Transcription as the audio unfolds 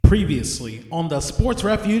Previously on the Sports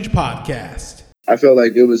Refuge podcast. I felt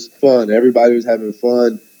like it was fun. Everybody was having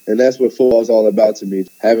fun, and that's what football is all about to me,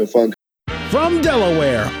 having fun. From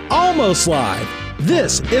Delaware, almost live,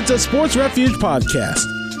 this is the Sports Refuge podcast.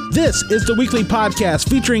 This is the weekly podcast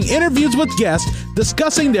featuring interviews with guests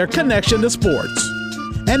discussing their connection to sports.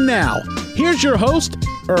 And now, here's your host,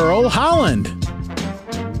 Earl Holland.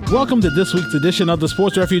 Welcome to this week's edition of the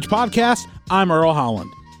Sports Refuge podcast. I'm Earl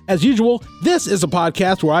Holland. As usual, this is a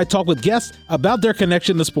podcast where I talk with guests about their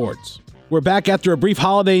connection to sports. We're back after a brief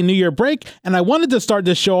holiday and New Year break, and I wanted to start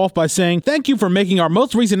this show off by saying thank you for making our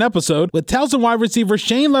most recent episode with Towson wide receiver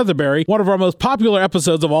Shane Leatherberry one of our most popular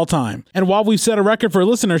episodes of all time. And while we've set a record for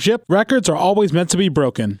listenership, records are always meant to be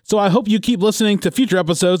broken. So I hope you keep listening to future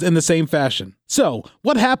episodes in the same fashion. So,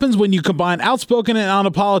 what happens when you combine outspoken and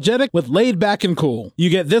unapologetic with laid back and cool? You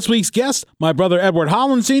get this week's guest, my brother Edward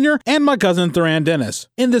Holland Sr., and my cousin Therran Dennis.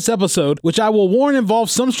 In this episode, which I will warn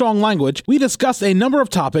involves some strong language, we discussed a number of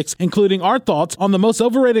topics, including our thoughts on the most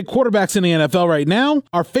overrated quarterbacks in the NFL right now,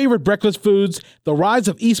 our favorite breakfast foods, the rise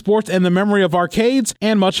of esports and the memory of arcades,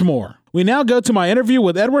 and much more. We now go to my interview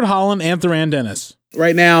with Edward Holland and Therran Dennis.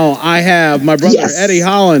 Right now, I have my brother Eddie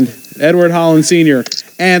Holland, Edward Holland Sr.,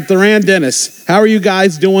 and Therran Dennis. How are you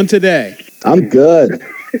guys doing today? I'm good.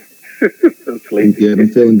 I'm good. I'm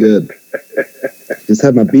feeling good. Just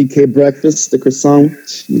had my BK breakfast, the croissant,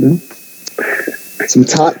 some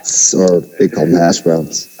tots, or they call them hash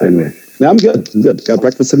browns. Anyway, now I'm good. I'm good. Got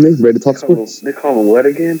breakfast in me, ready to talk sports. They call them what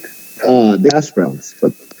again? The hash browns,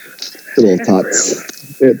 but the little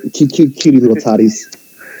tots. They're cutie little totties.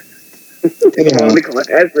 Anyhow. They call them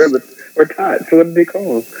hash browns or tots. What do they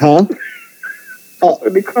call them? Huh? What do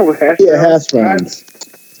they call them? Hash browns? Yeah, hash browns.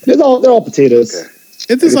 They're all potatoes. Okay.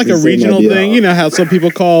 Is this like a regional thing? You know how some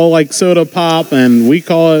people call like soda pop and we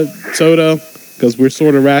call it soda because we're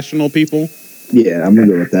sort of rational people? Yeah, I'm going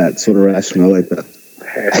to go with that. Sort of rational. I like that.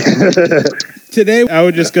 Today, I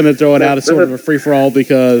was just going to throw it out as sort of a free-for-all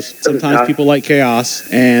because sometimes people like chaos,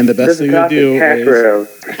 and the best thing to do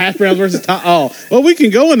is hash browns versus well, we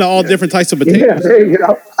can go into all different types of potatoes. Yeah, there you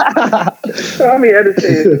go. I mean, I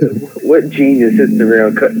understand what genius sits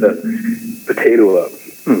around cutting the potato up.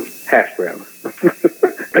 Hash brown.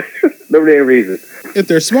 No damn reason. If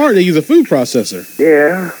they're smart, they use a food processor.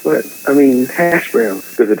 Yeah, but, I mean, hash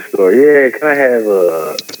browns. Go to the store. Yeah, can I have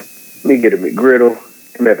let me get a McGriddle.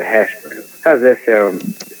 Can I have a hash brown? How does that sound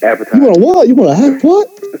appetizing? You want a what? You want a hash what?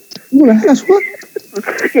 You want a hash what?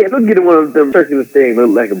 Yeah, let's get one of them circular things look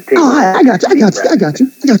like a potato. Oh, I got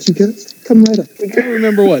you, kids. Come right up. I can't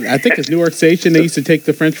remember what. I think it's New York Station. They used to take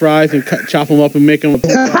the French fries and chop them up and make them with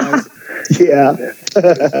fries. Yeah.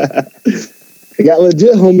 They got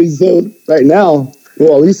legit homies, though, right now.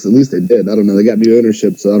 Well, at least they did. I don't know. They got new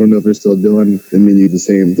ownership, so I don't know if they're still doing the menu the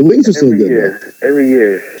same. The wings are still good. Every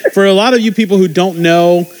year. For a lot of you people who don't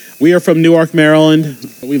know, we are from Newark, Maryland.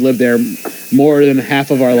 We lived there more than half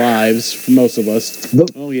of our lives, for most of us.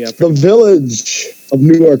 The village of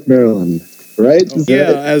Newark, Maryland, right?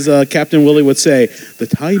 As Captain Willie would say, the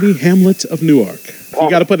tiny hamlet of Newark. You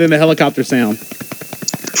got to put in a helicopter sound.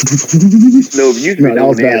 No, you that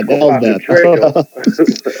was bad.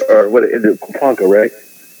 Or what is it? Ponca, right?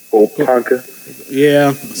 Ponca.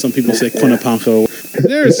 Yeah, some people say Quinnipiac.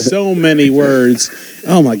 There's so many words.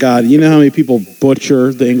 Oh my God! You know how many people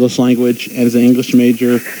butcher the English language as an English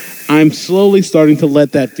major? I'm slowly starting to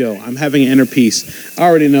let that go. I'm having an inner peace. I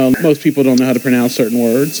already know most people don't know how to pronounce certain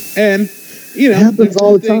words, and it happens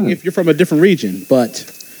all the time if you're from a different region, but.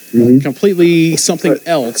 Mm-hmm. Completely something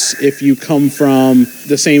else if you come from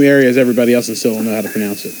the same area as everybody else and still don't know how to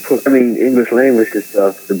pronounce it. I mean, English language and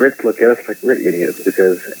stuff, the Brits look at us like we're idiots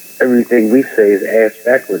because everything we say is ass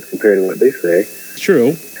backwards compared to what they say. True.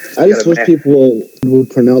 I just wish people would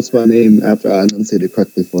pronounce my name after I enunciate it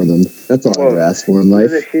correctly for them. That's all I ever asked for in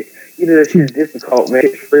life. You know that shit's difficult, man.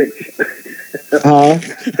 It's French.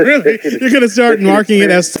 Really? You're going to start marking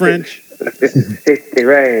it as French?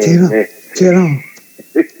 Therran.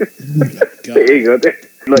 There you go.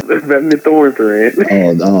 Look, that's me thorn for it.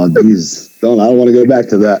 Oh, jeez. I don't want to go back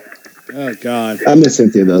to that. Oh, God. I miss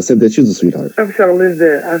Cynthia, though. Cynthia, she was a sweetheart. I'm trying to live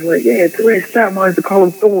there. I was like, yeah, Therran, stop. I used to call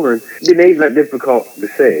him Thorn. The name's not difficult to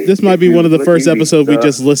say. This might be one of the first episodes we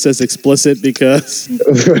just list as explicit because...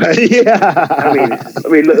 Right, yeah. I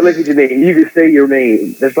mean, look at your name. You can say your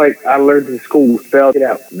name. That's like I learned in school. Spell it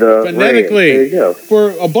out. Phonetically. There you go.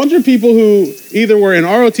 For a bunch of people who either were in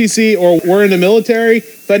ROTC or were in the military,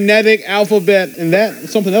 phonetic, alphabet, and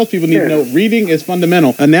that's something else people need to know. Reading is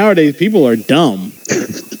fundamental. And nowadays, people are dumb.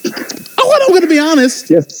 I'm going to be honest.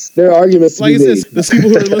 Yes, there are arguments. Like I said, the people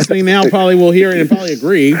who are listening now probably will hear it and probably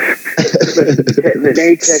agree. They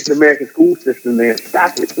ain't checked the American school system, man.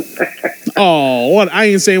 Stop it. Oh, what? I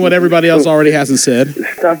ain't saying what everybody else already hasn't said.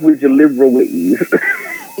 Stop with your liberal ways.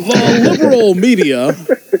 The liberal media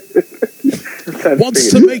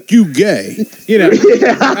wants to make you gay. You know,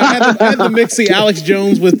 I had to mix the Alex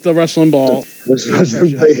Jones with the Rush Limbaugh.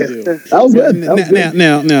 That was good.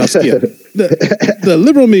 Now, Skip. The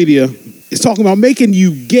liberal media is talking about making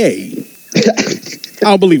you gay. I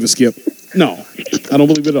don't believe it, Skip. No, I don't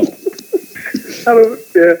believe it at all.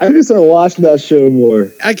 I need to start watching that show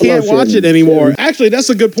more. I can't watch it anymore. Actually, that's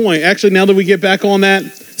a good point. Actually, now that we get back on that.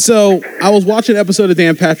 So I was watching an episode of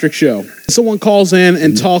Dan Patrick's show. Someone calls in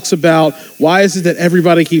and talks about why is it that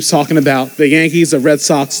everybody keeps talking about the Yankees, the Red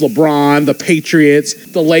Sox, LeBron, the Patriots,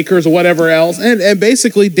 the Lakers, or whatever else. And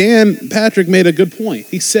basically, Dan Patrick made a good point.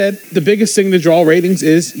 He said the biggest thing to draw ratings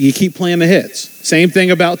is you keep playing the hits. Same thing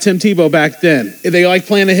about Tim Tebow back then. They like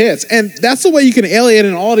playing the hits. And that's the way you can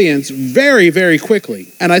alienate an audience very, very quickly.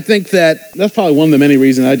 And I think that's probably one of the many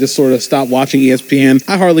reasons I just sort of stopped watching ESPN.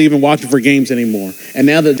 I hardly even watch it for games anymore. And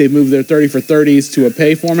now that they've moved their 30 for 30s to a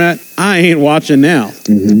pay format, I ain't watching now.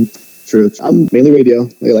 Mm-hmm. True. I'm mainly radio.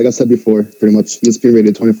 Like I said before, pretty much ESPN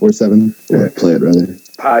radio 24/7. Or play it, rather.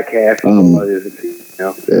 Podcast.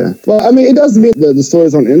 Yeah. Well, I mean, it doesn't mean that the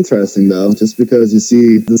stories aren't interesting, though, just because you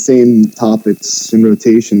see the same topics in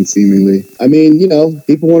rotation, seemingly. I mean,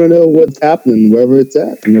 people want to know what's happening wherever it's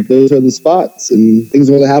at. And if those are the spots and things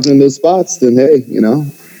are really happening in those spots, then, hey,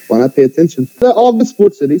 why not pay attention? All the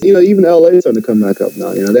sports cities, even LA is starting to come back up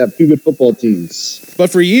now. They have two good football teams. But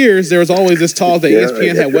for years, there was always this talk that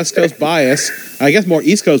ESPN had West Coast bias. I guess more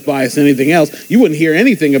East Coast bias than anything else. You wouldn't hear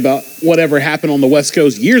anything about whatever happened on the West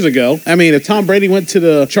Coast years ago. I mean, if Tom Brady went to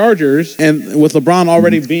the Chargers and with LeBron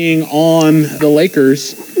already being on the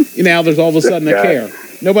Lakers, now there's all of a sudden a care.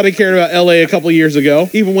 Nobody cared about LA a couple of years ago,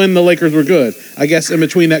 even when the Lakers were good. I guess in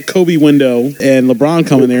between that Kobe window and LeBron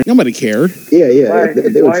coming there, nobody cared. Yeah,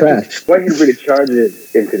 they were trash. Why do you bring the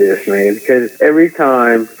Chargers into this, man? Because every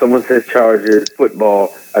time someone says Chargers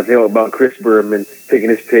football, I think about Chris Berman picking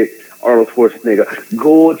his pick, Arnold Schwarzenegger,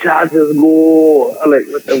 go Chargers, go! I'm like,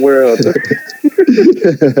 what the world?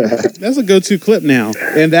 That's a go-to clip now.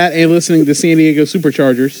 And listening to San Diego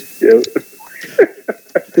Superchargers. Yep.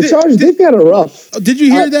 The Chargers, they've got a rough. Did you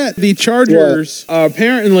hear that? The Chargers,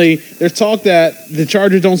 apparently, there's talk that the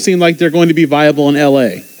Chargers don't seem like they're going to be viable in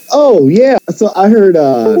L.A. Oh, yeah. So I heard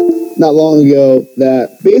not long ago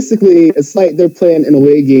that basically it's like they're playing an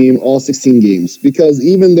away game all 16 games because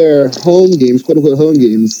even their home games, quote-unquote home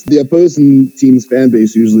games, the opposing team's fan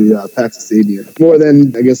base usually packs the stadium. More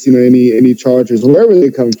than, I guess, any Chargers, wherever they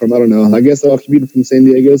come from. I don't know. I guess they're all commuting from San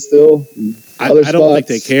Diego still. I don't think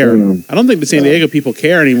they care. I don't think the San Diego people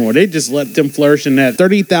care anymore. They just let them flourish in that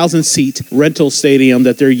 30,000-seat rental stadium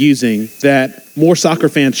that they're using that more soccer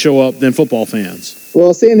fans show up than football fans.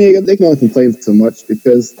 Well, San Diego, they can only complain so much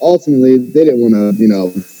because ultimately they didn't want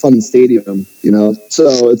to, fund the stadium,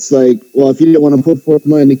 So it's like, well, if you didn't want to put forth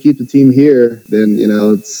money to keep the team here, then,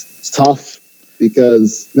 it's tough.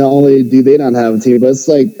 Because not only do they not have a team, but it's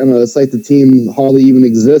like, it's like the team hardly even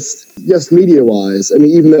exists, just media-wise. I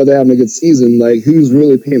mean, even though they're having a good season, like, who's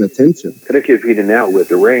really paying attention? They're competing out with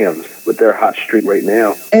the Rams, with their hot streak right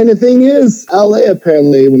now. And the thing is, LA,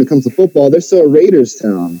 apparently, when it comes to football, they're still a Raiders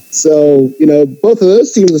town. So, both of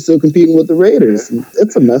those teams are still competing with the Raiders. Yeah.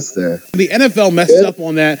 It's a mess there. The NFL messed up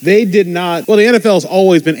on that. They did not. Well, the NFL has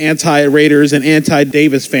always been anti-Raiders and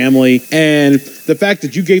anti-Davis family. And the fact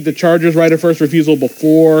that you gave the Chargers right of first refusal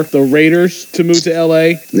before the Raiders to move to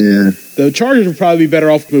LA. Yeah. The Chargers would probably be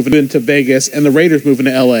better off moving into Vegas and the Raiders moving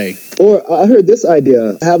to LA. Or I heard this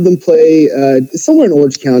idea, have them play somewhere in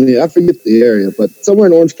Orange County. I forget the area, but somewhere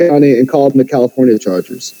in Orange County and call them the California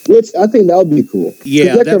Chargers, which I think that would be cool.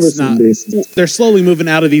 Yeah, that's not. They're slowly moving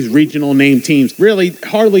out of these regional name teams. Really,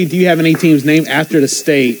 hardly do you have any teams named after the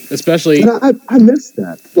state, especially. I miss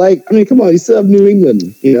that. Come on, you still have New England,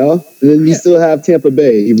 and then you still have Tampa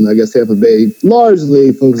Bay, even though I guess Tampa Bay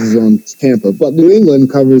largely focuses on Tampa, but New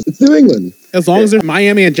England covers, it's New England. As long as they're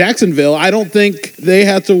Miami and Jacksonville, I don't think they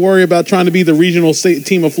have to worry about trying to be the regional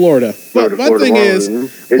team of Florida. But my thing is,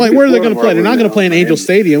 where are they going to play? They're not going to play in Angel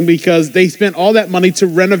Stadium because they spent all that money to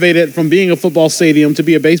renovate it from being a football stadium to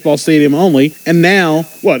be a baseball stadium only. And now,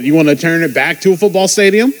 you want to turn it back to a football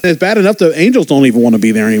stadium? It's bad enough the Angels don't even want to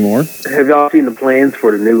be there anymore. Have y'all seen the plans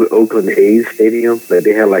for the new Oakland A's stadium? That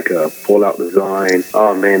they had like a full-out design.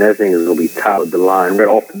 Oh, man, that thing is going to be top of the line right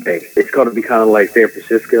off the bat. It's going to be kind of like San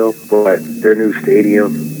Francisco, but their new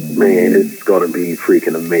stadium, man, it's going to be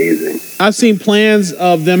freaking amazing. I've seen plans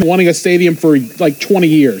of them wanting a stadium for like 20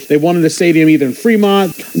 years. They wanted a stadium either in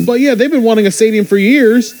Fremont, but yeah, they've been wanting a stadium for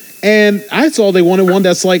years. And I saw they wanted one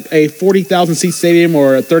that's like a 40,000 seat stadium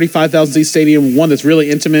or a 35,000 seat stadium, one that's really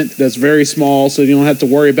intimate, that's very small, so you don't have to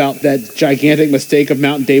worry about that gigantic mistake of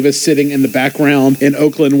Mountain Davis sitting in the background in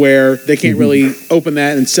Oakland where they can't really open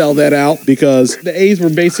that and sell that out because the A's were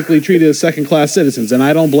basically treated as second-class citizens. And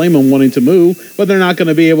I don't blame them wanting to move, but they're not going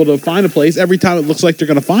to be able to find a place. Every time it looks like they're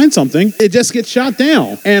going to find something, it just gets shot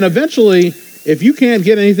down. And eventually, if you can't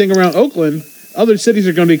get anything around Oakland, other cities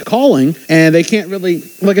are going to be calling, and they can't really,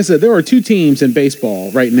 like I said, there are 2 teams in baseball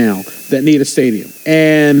right now that need a stadium.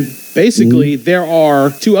 And basically, there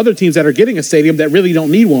are 2 other teams that are getting a stadium that really don't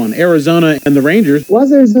need one, Arizona and the Rangers.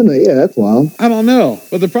 Why's Arizona? Yeah, that's wild. I don't know.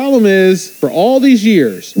 But the problem is, for all these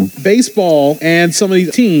years, baseball and some of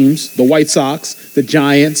these teams, the White Sox, the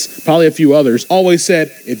Giants, probably a few others, always said,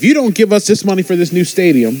 if you don't give us this money for this new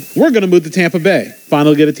stadium, we're going to move to Tampa Bay.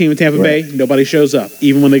 Finally get a team in Tampa Bay, nobody shows up,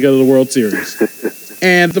 even when they go to the World Series.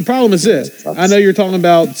 And the problem is this. I know you're talking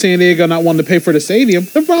about San Diego not wanting to pay for the stadium.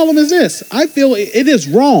 The problem is this. I feel it is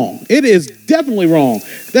wrong. It is definitely wrong.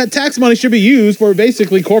 That tax money should be used for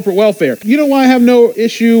basically corporate welfare. You know why I have no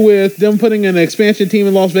issue with them putting an expansion team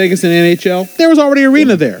in Las Vegas and NHL? There was already an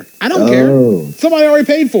arena there. I don't care. Somebody already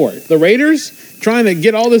paid for it. The Raiders trying to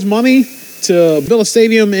get all this money to build a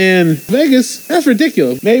stadium in Vegas, that's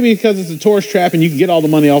ridiculous. Maybe because it's a tourist trap and you can get all the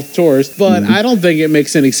money off the tourists, but I don't think it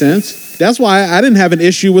makes any sense. That's why I didn't have an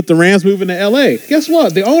issue with the Rams moving to L.A. Guess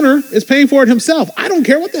what? The owner is paying for it himself. I don't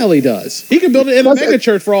care what the hell he does. He can build it in a mega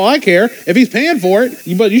church for all I care if he's paying for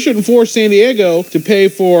it. But you shouldn't force San Diego to pay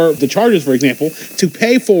for the Chargers, for example, to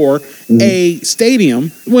pay for a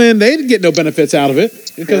stadium when they didn't get no benefits out of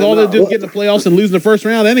it because all they do is get in the playoffs and lose in the first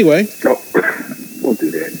round anyway. Won't do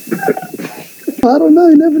that. I don't know.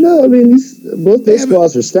 You never know. I mean, both their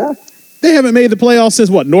squads are stacked. They haven't made the playoffs since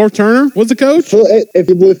what? North Turner was the coach? If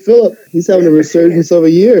your boy Phillip, he's having a resurgence of a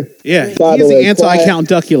year. Yeah, he's the anti-Count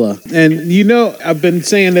Duckula. And you know, I've been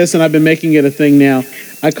saying this and I've been making it a thing now.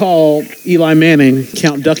 I call Eli Manning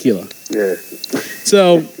Count Duckula. Yeah.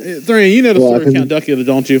 So, Therran, you know the story of Count Duckula,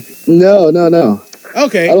 don't you? No.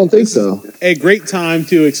 Okay. I don't think so. A great time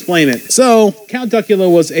to explain it. So, Count Duckula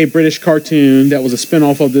was a British cartoon that was a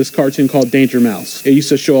spinoff of this cartoon called Danger Mouse. It used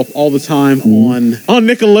to show up all the time on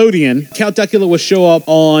Nickelodeon. Count Duckula would show up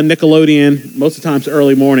on Nickelodeon most of the times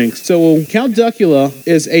early mornings. So, Count Duckula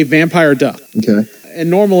is a vampire duck. Okay. And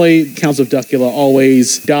normally, counts of Duckula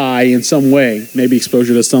always die in some way, maybe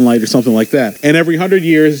exposure to sunlight or something like that. And every 100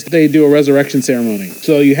 years, they do a resurrection ceremony.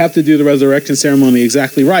 So you have to do the resurrection ceremony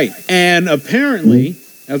exactly right. And apparently,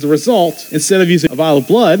 as a result, instead of using a vial of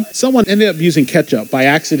blood, someone ended up using ketchup by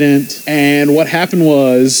accident. And what happened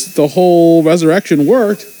was the whole resurrection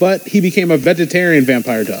worked, but he became a vegetarian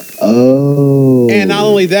vampire duck. Oh. And not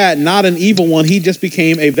only that, not an evil one, he just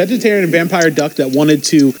became a vegetarian vampire duck that wanted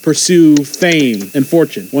to pursue fame and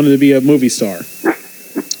fortune, wanted to be a movie star.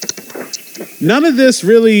 None of this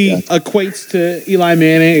really equates to Eli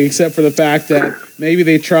Manning except for the fact that maybe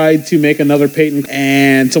they tried to make another Peyton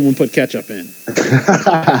and someone put ketchup in.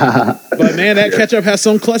 But man, that ketchup has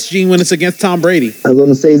some clutch gene when it's against Tom Brady. I was going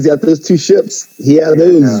to say he's got those 2 ships. He had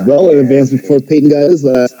those well in advance before Peyton got his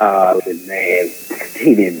last. Man,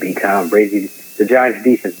 he didn't beat Tom Brady. The Giants'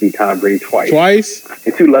 defense beat Tom Brady twice. Twice?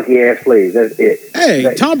 And 2 lucky-ass plays. That's it.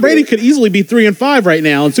 Hey, Tom Brady could easily be 3-5 right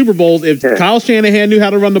now in Super Bowls if Kyle Shanahan knew how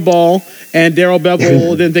to run the ball and Darrell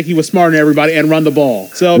Bevell didn't think he was smarter than everybody and run the ball.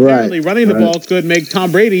 So apparently running the ball could make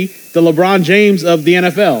Tom Brady the LeBron James of the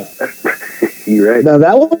NFL. You're right. Now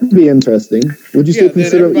that would be interesting. Would you still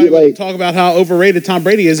consider would talk about how overrated Tom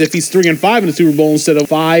Brady is if he's 3-5 in the Super Bowl instead of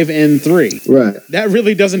 5-3? Right. That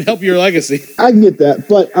really doesn't help your legacy. I get that,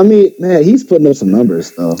 but I mean, man, he's putting up some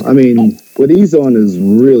numbers though. I mean, what he's on is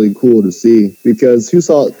really cool to see because who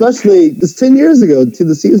saw, especially this 10 years ago to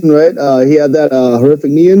the season, right? He had that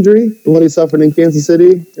horrific knee injury, the one he suffered in Kansas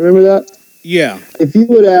City. Remember that? Yeah. If you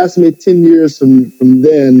would ask me 10 years from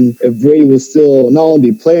then, if Brady was still not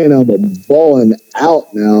only playing now, but balling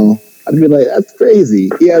out now, I'd be like, that's crazy.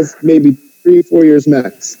 He has maybe 3-4 years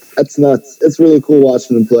max. That's nuts. It's really cool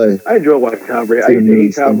watching him play. I enjoy watching Tom Brady. I used to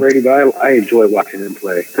hate Tom Brady, but I enjoy watching him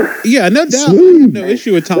play. Yeah, no doubt. I have no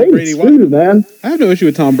issue with Tom Brady. Man. I have no issue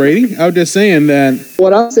with Tom Brady. I was just saying that.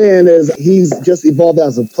 What I'm saying is he's just evolved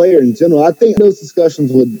as a player in general. I think those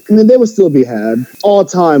discussions they would still be had all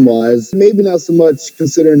time wise. Maybe not so much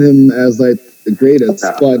considering him as like the greatest,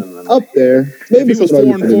 but up there. Maybe if he was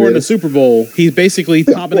 4-4 in the Super Bowl, he's basically a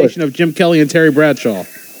combination of Jim Kelly and Terry Bradshaw.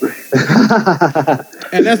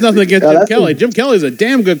 And that's nothing against Jim Kelly. Jim Kelly's a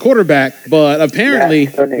damn good quarterback, but apparently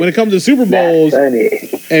when it comes to Super Bowls,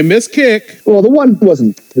 a missed kick. Well, the one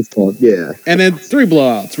wasn't his fault, yeah. And then 3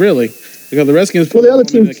 blowouts, really. Because the Redskins Well, the other and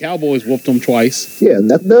the teams- Cowboys whooped them twice. Yeah,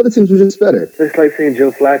 the other teams were just better. It's like saying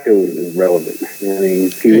Joe Flacco is relevant. You know what I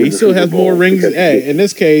mean? He still has more rings. Hey, in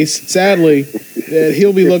this case, sadly, that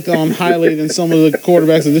he'll be looked on highly than some of the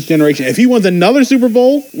quarterbacks of this generation. If he wins another Super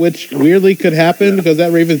Bowl, which weirdly could happen because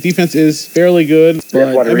that Ravens defense is fairly good,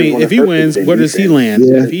 but I mean, if he wins, where does he land?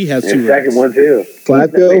 Yeah. If he has two And second rings, one too.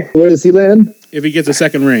 Flacco, where does he land? if he gets a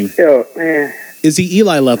second ring, Yo, man. is he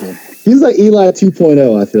Eli level? He's like Eli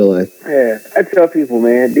 2.0, I feel like. Yeah, I tell people,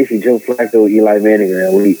 man, they see Joe Flacco, Eli Manning are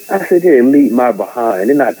elite. I said they're elite my behind.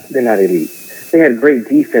 They're not elite. They had great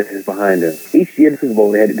defenses behind them. Each year in the Super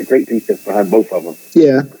Bowl, they had a great defense behind both of them.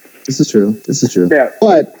 Yeah, this is true. Yeah.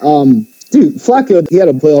 But, dude, Flacco, he had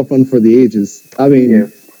a playoff run for the ages. I mean, Yeah.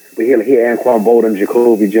 But he had Anquan Bolden,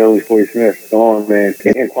 Jacoby Jones, Corey Smith. Come on, man.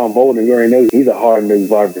 And Anquan Bolden, you already know he's a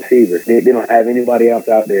hard-nosed wide receiver. They don't have anybody else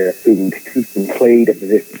out there who can play the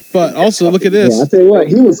position. But also, look at yeah, this. I tell you what,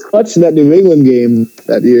 he was clutch in that New England game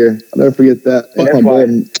that year. I'll never forget that. That's Anquan why-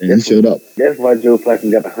 Bolden, and he showed up. That's why Joe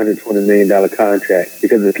Flacco got the $120 million contract,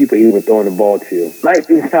 because of the people he was throwing the ball to. Like,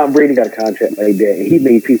 Tom Brady got a contract like that, and he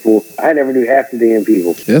made people, I never knew half the damn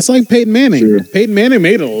people. That's like Peyton Manning. Sure. Peyton Manning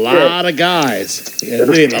made a lot of guys. Yeah,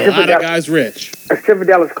 made a lot of guys rich. Except for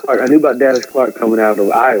Dallas Clark. I knew about Dallas Clark coming out of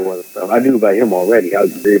Iowa and stuff. I knew about him already, how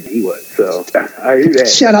good he was. So, I knew that.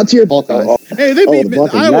 Shout out to your Buckeyes. Hey, they beat the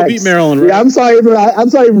Buckeyes. Iowa Nice. beat Maryland, right? Yeah, I'm sorry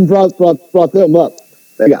even brought them up.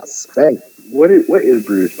 They got spanked. What is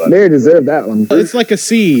Bruce, by the way? They deserved that one. It's like a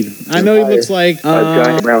seed. I know he looks like. A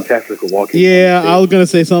giant brown tactical walking. Yeah, I was gonna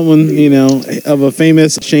say something, of a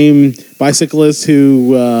famous shame bicyclist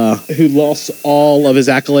who lost all of his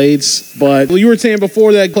accolades. But you were saying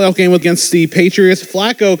before that playoff game against the Patriots,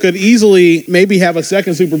 Flacco could easily maybe have a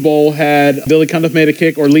second Super Bowl had Billy Cundiff made a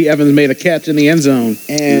kick or Lee Evans made a catch in the end zone.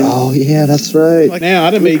 And Oh yeah, that's right. like now,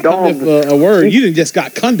 I done made Cundiff a word. You didn't just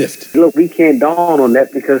got Cundiffed. Look, we can't dawn on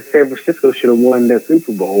that because San Francisco should have won that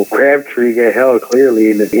Super Bowl. Crabtree got held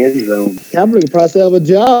clearly in the end zone. Kaepernick could probably have a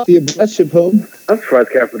job. Be a blessed ship home. I'm surprised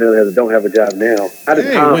Kaepernick don't have a job now.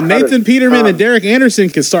 When Nathan Peterman and Derek Anderson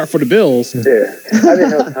can start for the Bills. Yeah, I didn't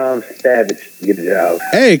know Tom Savage to get a job.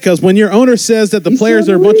 Hey, because when your owner says that the players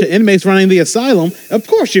are a bunch of inmates running the asylum, of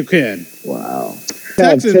course you can. Wow.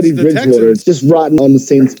 Texans, Teddy the Bridgewater Texans. just rotting on the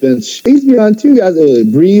Saints bench. He's behind two guys,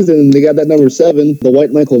 Breeze, and they got that number 7, the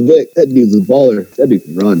white Michael Vick. That dude's a baller. That dude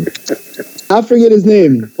can run. I forget his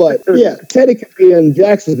name, but yeah, Teddy could be in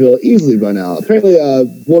Jacksonville easily by now. Apparently,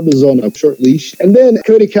 Gordon is on a short leash. And then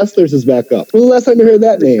Cody Kessler's is back up. When was the last time you heard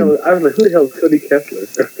that name? I was like, who the hell is Cody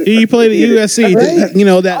Kessler? He played at USC.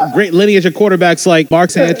 Right. That great lineage of quarterbacks like Mark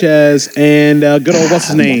Sanchez and good old, what's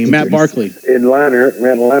his name, Matt Barkley. In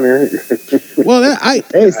Matt Liner. Well,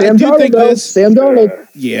 Hey, Sam do Darnold, think though. this. Sam Darnold.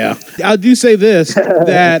 Yeah. I do say this,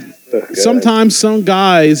 that sometimes some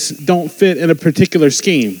guys don't fit in a particular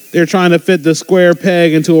scheme. They're trying to fit the square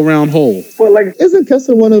peg into a round hole. Well, like, Isn't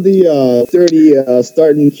Kessler one of the 30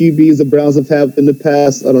 starting QBs the Browns have had in the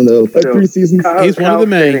past? I don't know, like 3 seasons? He's one of the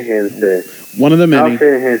many. One of the Kyle many.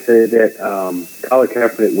 Shanahan said that Colin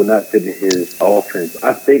Kaepernick would not fit in his offense.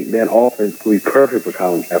 I think that offense would be perfect for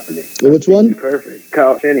Colin Kaepernick. Which one? It'd be perfect.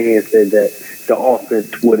 Kyle Shanahan said that the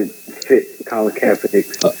offense wouldn't fit Colin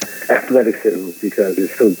Kaepernick's athleticism because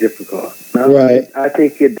it's so difficult. Right. I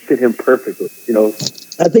think it fit him perfectly.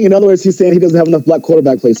 I think, in other words, he's saying he doesn't have enough black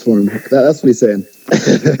quarterback plays for him. That's what he's saying.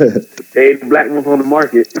 They the black ones on the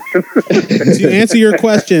market. To answer your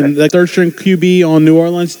question, the third string QB on New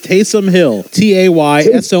Orleans, Taysom Hill,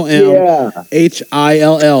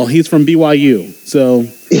 TAYSOMHILL. He's from BYU. So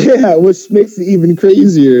Yeah, which makes it even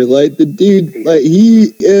crazier. Like, the dude, like,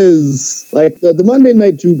 he is, like, the Monday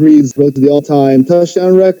night Drew Brees broke the all-time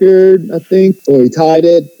touchdown record, I think, or he tied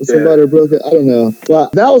it, or somebody broke it, I don't know.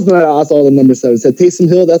 But that was the night I saw the number 7. It said Taysom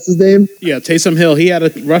Hill, that's his name? yeah, Taysom Hill, he had a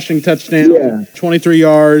rushing touchdown, 23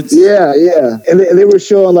 yards. Yeah, yeah. And they were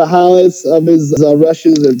showing the highlights of his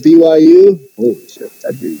rushes at BYU. Holy shit,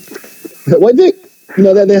 that dude. White Vic? You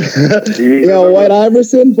know that name? White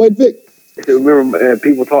Iverson? White Vic? Remember,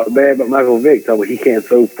 people talked bad about Michael Vick, talking about he can't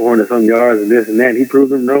throw 400-some yards and this and that. He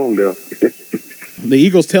proved them wrong, though. The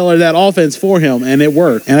Eagles tailored that offense for him, and it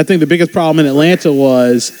worked. And I think the biggest problem in Atlanta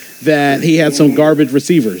was that he had some garbage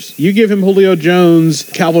receivers. You give him Julio Jones,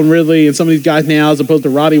 Calvin Ridley, and some of these guys now, as opposed to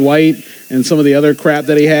Roddy White and some of the other crap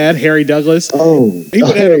that he had, Harry Douglas. He would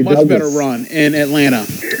have had a much better run in Atlanta.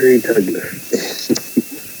 Harry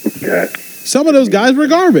Douglas. God. Some of those guys were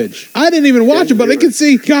garbage. I didn't even watch them, but I could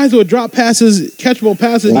see guys who would drop passes, catchable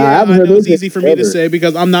passes. Wow, I Yeah, haven't I heard know it's those easy for me to ever. say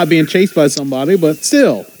because I'm not being chased by somebody, but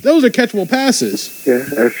still, those are catchable passes. Yeah,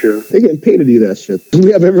 that's true. They're getting paid to do that shit.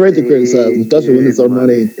 We have every right to criticize them, especially when it's our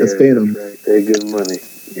money that's paying them. Right. They good money.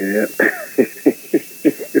 Yeah.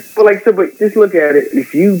 But just look at it.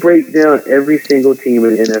 If you break down every single team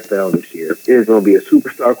in the NFL this year, there's going to be a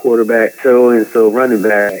superstar quarterback, so running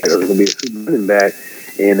back, there's going to be a super running back,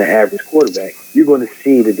 and the average quarterback. You're going to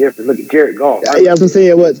see the difference. Look at Jared Goff. Yeah, I was going to say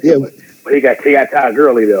it was. Yeah. But he got Todd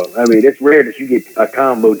Gurley, though. I mean, it's rare that you get a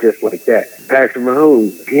combo just like that. Patrick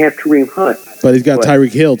Mahomes, he has Kareem Hunt. But he's got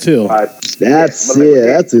Tyreek Hill, too. That's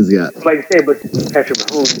his guy. Like I said, but Patrick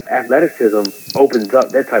Mahomes' athleticism opens up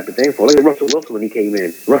that type of thing for him. Look at Russell Wilson when he came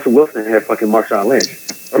in. Russell Wilson had fucking Marshawn Lynch.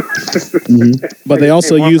 But they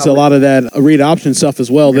also use a lot of that read option stuff as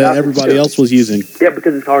well that everybody else was using. Yeah,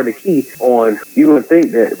 because it's hard to key on. You don't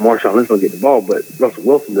think that Marshawn Lynch will get the ball, but Russell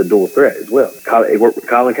Wilson's a dual threat as well.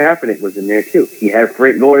 Colin Kaepernick was in there too. He had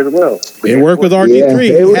Frank Gore as well. It worked with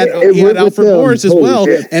RG3. He had Alfred Morris as well.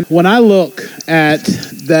 Yeah. And when I look at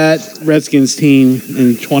that Redskins team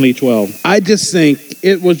in 2012, I just think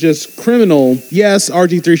it was just criminal. Yes,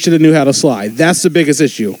 RG3 should have knew how to slide. That's the biggest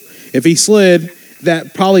issue. If he slid,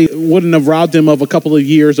 that probably wouldn't have robbed him of a couple of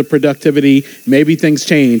years of productivity. Maybe things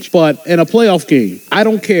change. But in a playoff game, I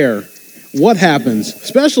don't care what happens,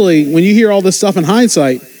 especially when you hear all this stuff in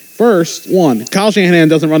hindsight. First, Kyle Shanahan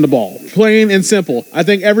doesn't run the ball. Plain and simple. I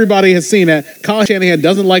think everybody has seen that. Kyle Shanahan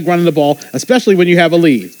doesn't like running the ball, especially when you have a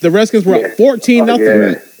lead. The Redskins were up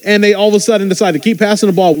 14-0, and they all of a sudden decide to keep passing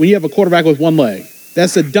the ball when you have a quarterback with one leg.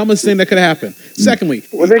 That's the dumbest thing that could happen. Secondly,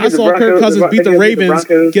 I saw Kirk Cousins beat the Ravens.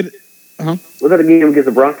 Was that a game against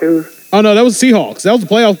the Broncos? Oh, no, that was Seahawks. That was a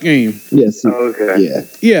playoff game. Yes. Oh, okay.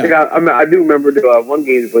 Yeah. I do remember the one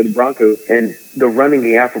game for the Broncos, and the running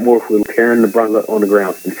game after Morris was carrying the Broncos on the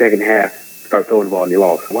ground in the second half. Start throwing the ball and they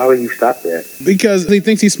lost. Why would you stop that? Because he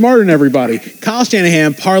thinks he's smarter than everybody. Kyle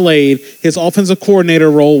Shanahan parlayed his offensive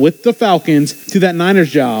coordinator role with the Falcons to that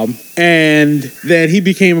Niners job, and then he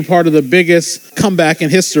became a part of the biggest comeback in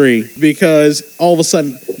history because all of a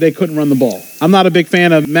sudden they couldn't run the ball. I'm not a big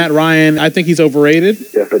fan of Matt Ryan. I think he's overrated.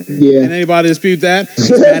 Yeah. And anybody dispute that?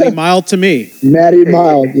 It's Matty Mild to me. Matty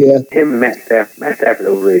Mild, yeah. Him and Matt Stafford. Matt Stafford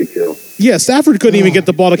overrated too. Yeah, Stafford couldn't even get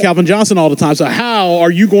the ball to Calvin Johnson all the time. So how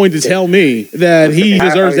are you going to tell me that he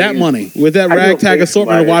deserves that money with that ragtag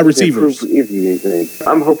assortment of wide receivers?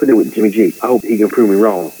 I'm hoping it with Jimmy G. I hope he can prove me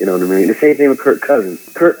wrong. You know what I mean? The same thing with Kirk Cousins.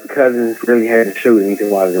 Kirk Cousins really hadn't showed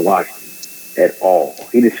anything while I was in Washington at all.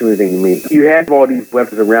 He didn't show anything to me. You have all these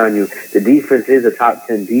weapons around you. The defense is a top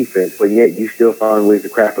 10 defense, but yet you still find ways to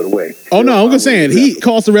crap it away. Oh, no, I'm just saying. He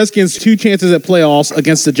cost the Redskins 2 chances at playoffs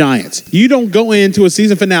against the Giants. You don't go into a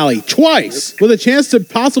season finale twice with a chance to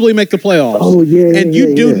possibly make the playoffs. Oh, yeah. And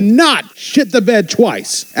you do not shit the bed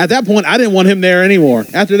twice. At that point, I didn't want him there anymore.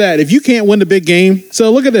 After that, if you can't win the big game.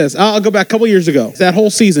 So look at this. I'll go back a couple years ago. That whole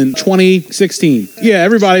season, 2016. Yeah,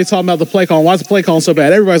 everybody's talking about the play calling. Why is the play calling so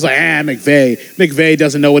bad? Everybody's like, McVay. McVay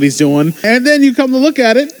doesn't know what he's doing. And then you come to look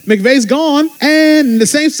at it, McVay's gone, and the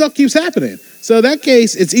same stuff keeps happening. So in that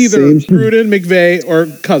case, it's either Gruden, McVay, or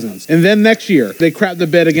Cousins. And then next year, they crap the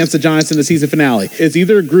bed against the Giants in the season finale. It's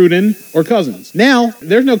either Gruden or Cousins. Now,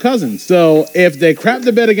 there's no Cousins. So if they crap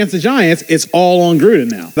the bed against the Giants, it's all on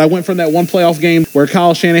Gruden now. I went from that one playoff game where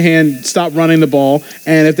Kyle Shanahan stopped running the ball,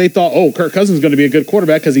 and if they thought, Kirk Cousins is going to be a good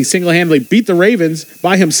quarterback because he single-handedly beat the Ravens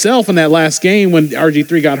by himself in that last game when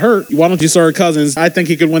RG3 got hurt, why don't you start Cousins? I think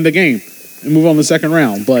he could win the game and move on to the second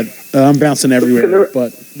round. But I'm bouncing everywhere.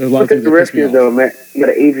 But there's a lot of things that piss me off. Though, man, you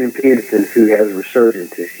got Adrian Peterson who has a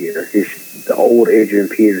resurgence this year. He's the old Adrian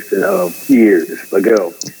Peterson of years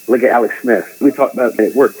ago. Look at Alex Smith. We talked about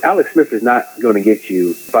that work. Alex Smith is not going to get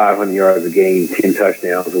you 500 yards a game, 10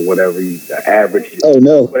 touchdowns, or whatever the average. Oh,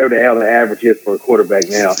 no. Whatever the hell the average is for a quarterback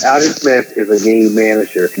now. Alex Smith is a game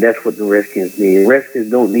manager, and that's what the Redskins need. The Redskins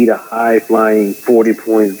don't need a high-flying 40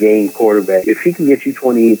 points game quarterback. If he can get you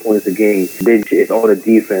 28 points a game, then it's all the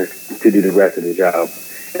defense to do the rest of the job.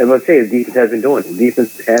 And let's say the defense has been doing it. The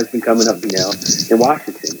defense has been coming up now in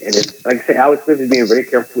Washington. And it's, like I said, Alex Smith is being very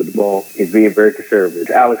careful with the ball. He's being very conservative.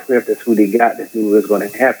 Alex Smith, that's who they got. That's who was going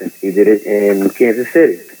to happen. He did it in Kansas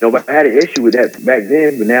City. Nobody had an issue with that back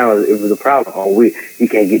then, but now it was a problem. He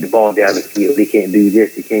can't get the ball down the field. He can't do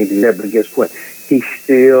this. He can't do that. But guess what? He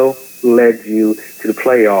still led you to the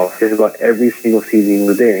playoffs just about every single season he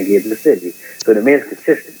was there in Kansas City. So the man's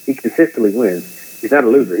consistent. He consistently wins. He's not a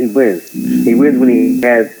loser. He wins. He wins when he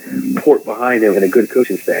has support behind him and a good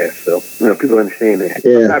coaching staff. So, people understand that.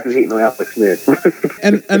 Yeah. I'm not hating on Alex Smith.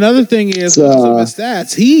 And another thing is, some of his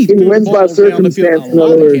stats, he threw wins the ball by down the field a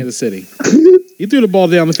lot in words. Kansas City. He threw the ball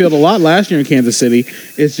down the field a lot last year in Kansas City.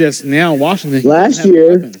 It's just now Washington. Last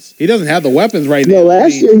year. He doesn't have the weapons right now. No,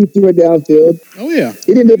 last year he threw it downfield. Oh, yeah.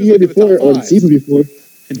 He didn't do it the year before or the season before.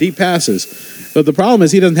 And deep passes. But the problem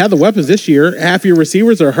is he doesn't have the weapons this year. Half your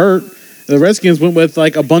receivers are hurt. The Redskins went with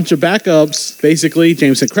like a bunch of backups. Basically,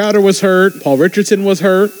 Jameson Crowder was hurt. Paul Richardson was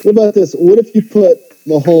hurt. What about this? What if you put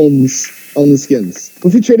Mahomes on the Skins? What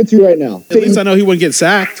if you traded to right now? At least I know he wouldn't get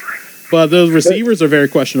sacked. But those receivers are very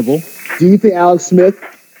questionable. Do you think Alex Smith,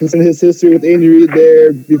 considering his history with injury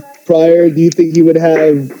there prior, do you think he would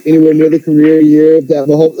have anywhere near the career year that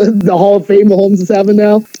Mahomes, the Hall of Fame Mahomes is having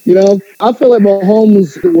now? You know, I feel like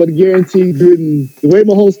Mahomes would guarantee Gruden, the way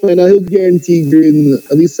Mahomes playing now, he'll guarantee Gruden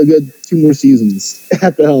at least a good 2 more seasons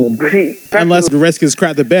at the helm. Unless the Redskins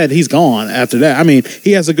crap the bed, he's gone after that. I mean,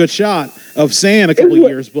 he has a good shot of staying a couple of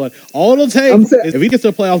years, but all it'll take, if he gets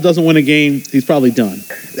to the playoffs, doesn't win a game, he's probably done.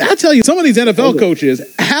 I tell you, some of these NFL coaches,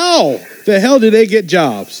 how the hell do they get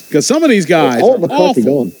jobs? Because some of these guys are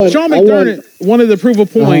awful. Sean McDermott wanted to prove a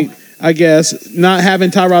point, I guess, not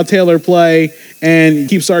having Tyrod Taylor play and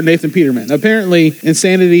keep starting Nathan Peterman. Apparently,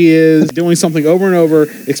 insanity is doing something over and over,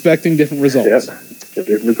 expecting different results. Yep.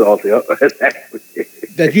 Different results, yep.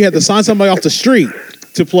 That you had to sign somebody off the street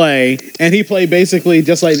to play, and he played basically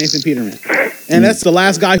just like Nathan Peterman. And that's the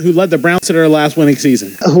last guy who led the Browns to their last winning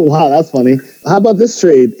season. Oh, wow, that's funny. How about this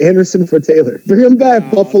trade? Anderson for Taylor. Bring him back,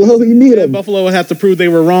 Buffalo. You need him. Buffalo would have to prove they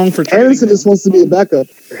were wrong for trading. Anderson just wants to be a backup.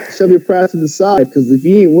 Shove your pride to the side, because if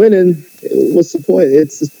you ain't winning, what's the point?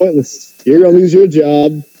 It's just pointless. You're going to lose your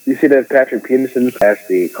job. You see that Patrick Peterson asked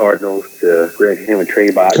the Cardinals to grant him a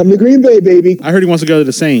trade by. Come to Green Bay, baby. I heard he wants to go to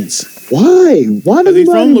the Saints. Why? Why does he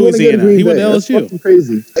from Louisiana? He went to LSU. That's fucking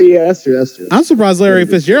crazy. Yeah, that's true. I'm surprised Larry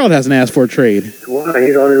Fitzgerald hasn't asked for a trade. Why?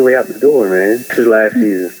 He's on his way out the door, man. This is last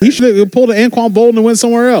season. He should have pulled an Anquan Bolden and went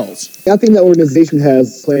somewhere else. I think that organization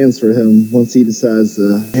has plans for him once he decides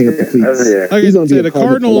to hang up the cleats. Like I said, the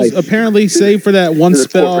Cardinals apparently, save for that one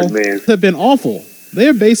spell, have been awful.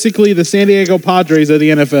 They're basically the San Diego Padres of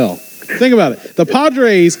the NFL. Think about it. The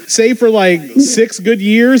Padres, save for like 6 good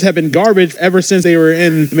years, have been garbage ever since they were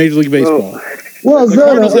in Major League Baseball. The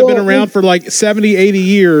Cardinals have been around for like 70, 80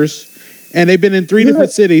 years, and they've been in 3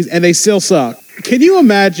 different cities, and they still suck. Can you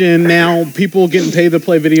imagine now people getting paid to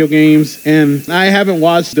play video games? And I haven't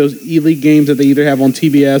watched those E-League games that they either have on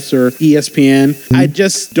TBS or ESPN. I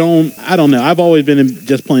just don't know. I've always been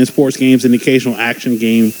just playing sports games and the occasional action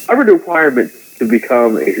game. I read the requirement to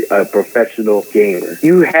become a professional gamer.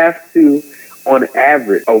 You have to, on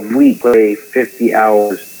average, a week play 50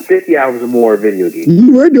 hours or more of video games.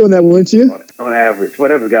 You were doing that, weren't you? On average.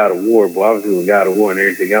 Whatever God of War, boy. I was doing God of War and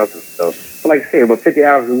everything else and stuff. But like I say, about 50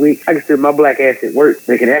 hours a week, I can still my black ass at work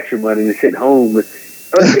making extra money and sitting home. This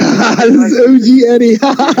is OG Eddie.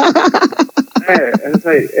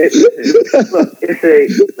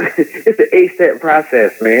 It's an 8-step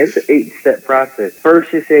process, man. It's an 8-step process.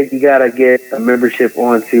 First, you said you gotta get a membership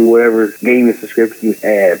onto whatever gaming subscription you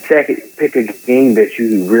have. Second, pick a game that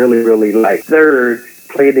you really, really like. Third,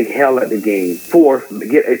 play the hell out of the game. Fourth,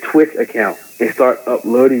 get a Twitch account and start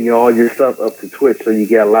uploading all your stuff up to Twitch so you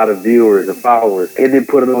get a lot of viewers and followers. And then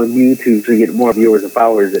put it on YouTube so you get more viewers and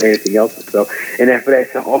followers than anything else and stuff. And after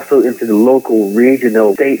that, also into the local,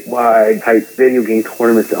 regional, statewide type video game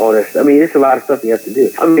tournaments and all that stuff. I mean, it's a lot of stuff you have to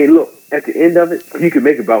do. I mean, look. At the end of it, you can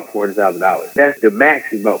make about $400,000. That's the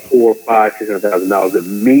max is about $600,000. The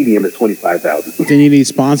medium is $25,000. Then you need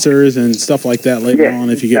sponsors and stuff like that later on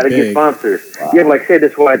if you get big. Get sponsors. Wow. Yeah, like I said,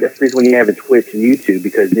 that's the reason when you have Twitch and YouTube,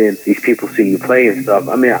 because then these people see you play and stuff.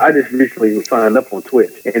 I mean, I just recently signed up on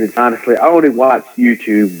Twitch, and it's honestly, I only watch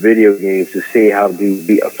YouTube video games to see how to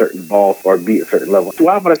beat a certain boss or beat a certain level. So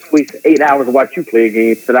why would I waste 8 hours to watch you play a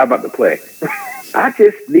game that I'm about to play? I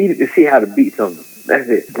just needed to see how to beat something. That's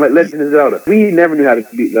it. Like Legend of Zelda. We never knew how to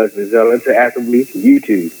beat Legend of Zelda until after we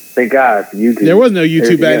YouTube. Thank God for YouTube. There was no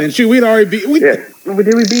YouTube back then. Shoot, we'd already beat. But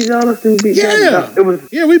did we beat Zelda? We beat Zelda.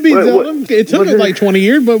 It took us like 20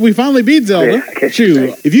 years, but we finally beat Zelda.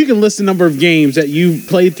 Shoot, if you can list the number of games that you've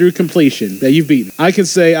played through completion that you've beaten, I can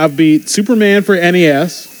say I've beat Superman for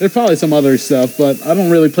NES. There's probably some other stuff, but I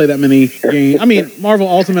don't really play that many games. I mean, Marvel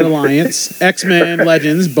Ultimate Alliance, X-Men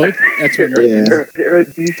Legends, both X-Men Legends.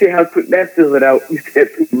 Did you see how quick that filled it out? You said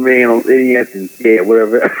Superman on NES and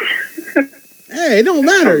whatever. Hey, it don't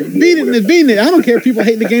matter. Beating it is beating it. I don't care if people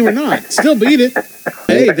hate the game or not. Still beat it.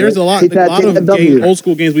 Hey, there's a lot of old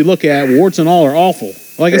school games we look at, warts and all, are awful.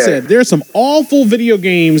 Like I said, there's some awful video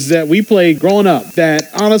games that we played growing up that,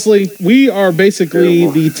 honestly, we are basically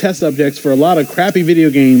the test subjects for a lot of crappy video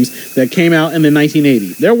games that came out in the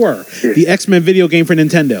 1980s. There were. The X-Men video game for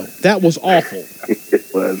Nintendo. That was awful.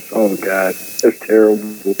 was. Oh, God. That's terrible.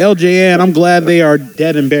 LJN, I'm glad they are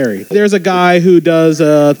dead and buried. There's a guy who does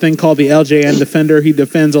a thing called the LJN Defender. He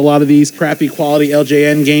defends a lot of these crappy quality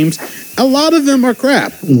LJN games. A lot of them are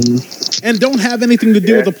crap and don't have anything to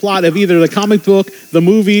do with the plot of either the comic book, the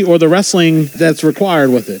movie, or the wrestling that's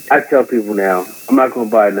required with it. I tell people now, I'm not going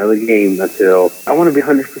to buy another game until I want to be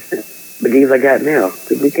 100%. The games I got now,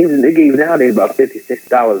 the games nowadays about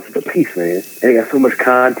 $56 a piece, man. And they got so much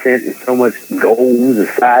content and so much goals and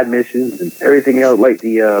side missions and everything else, like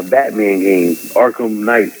the Batman game, Arkham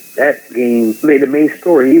Knight. That game made the main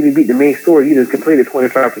story. You even beat the main story, you just completed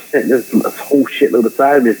 25%. There's a whole shitload of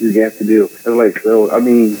side missions you have to do. It's like, so, I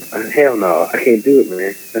mean, hell no, I can't do it,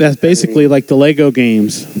 man. That's basically like the Lego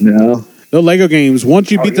games. No. The Lego games, once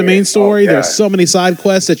you beat the main story, there's so many side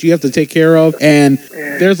quests that you have to take care of. And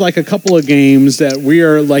there's like a couple of games that we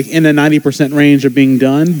are like in the 90% range of being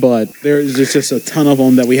done, but there's just a ton of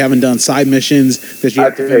them that we haven't done. Side missions that you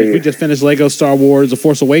have to finish. We just finished Lego Star Wars The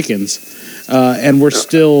Force Awakens, and we're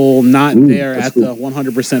still not there at the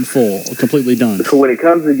 100% full, completely done. So when it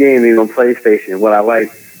comes to gaming on PlayStation, what I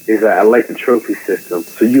like is I like the trophy system.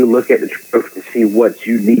 So you look at the trophy to see what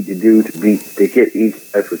you need to do to get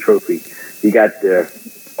each type of trophy. You got the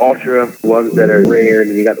ultra ones that are rare, and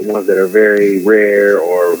then you got the ones that are very rare,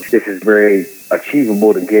 or this is very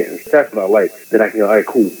achievable to get. And that's what I like. Then I can go, all right,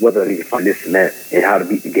 cool, whether I need to find this and that, and how to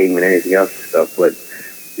beat the game and everything else and stuff. But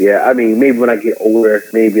yeah, I mean, maybe when I get older,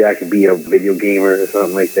 maybe I could be a video gamer or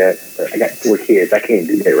something like that. But I got 4 kids. I can't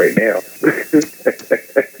do that right now.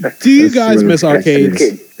 Do you guys miss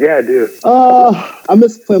arcades? Yeah, I do. I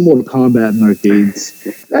miss playing Mortal Kombat in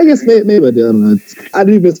arcades. I guess maybe I do. I don't know. I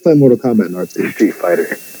do miss playing Mortal Kombat in arcades. Street Fighter.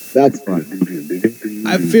 That's fun.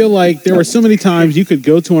 I feel like there were so many times you could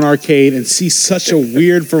go to an arcade and see such a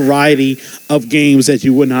weird variety of games that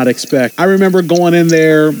you would not expect. I remember going in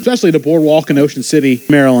there, especially the Boardwalk in Ocean City,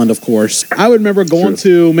 Maryland, of course. I would remember going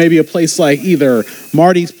to maybe a place like either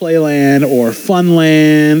Marty's Playland or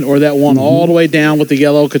Funland or that one all the way down with the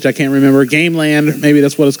yellow, because I can't remember, Gameland, maybe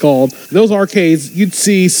that's what it's called. Those arcades, you'd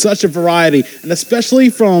see such a variety, and especially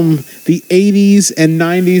from the 80s and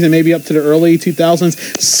 90s and maybe up to the early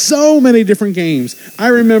 2000s, so many different games. I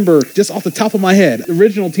remember, just off the top of my head, the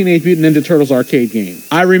original Teenage Mutant Ninja Turtles arcade game.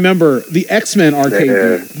 I remember the X-Men arcade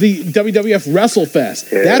game, the WWF WrestleFest.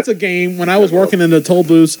 That's a game when I was working in the toll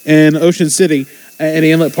booths in Ocean City in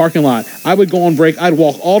the Inlet parking lot. I would go on break. I'd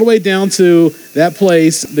walk all the way down to that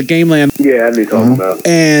place, the Gameland. Yeah, I know what you're talking about.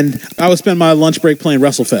 And I would spend my lunch break playing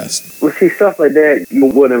WrestleFest. Well, see, stuff like that, you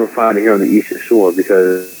will never find it here on the Eastern Shore,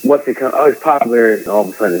 because once it comes, it's popular, and all of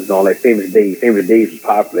a sudden it's gone. Like Famous Days. Famous Days was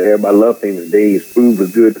popular. Everybody loved Famous Days. Food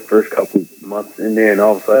was good the first couple months in there, and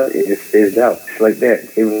all of a sudden it just fizzed out. It's like that,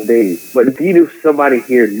 Famous Days. But if you knew somebody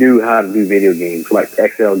here knew how to do video games, like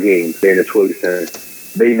XL Games, they're in the Twilly Center.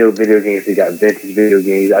 They know video games. They got vintage video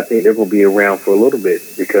games. I think they're going to be around for a little bit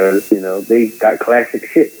because, you know, they got classic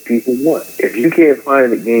shit people want. If you can't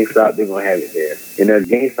find it at GameStop, they're going to have it there. And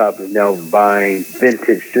GameStop is now buying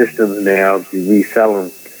vintage systems now to resell them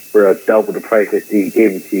for double the price that they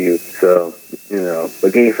gave it to you. So, you know,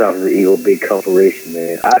 but GameStop is an evil big corporation,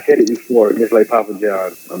 man. I said it before, just like Papa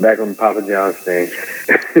John's. I'm back on the Papa John's thing.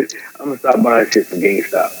 I'm going to stop buying shit from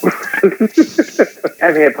GameStop. I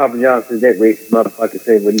haven't had Papa John's since that racist motherfucker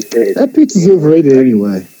said what he said. That pizza's overrated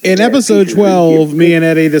anyway. In episode 12, me and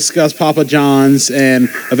Eddie discussed Papa John's, and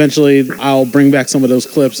eventually I'll bring back some of those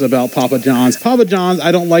clips about Papa John's. Papa John's,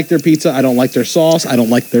 I don't like their pizza. I don't like their sauce. I don't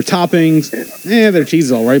like their toppings. Their cheese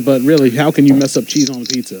is all right, but really, how can you mess up cheese on a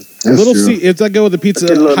pizza? If I go with the pizza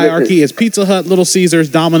hierarchy, it's Pizza Hut, Little Caesars,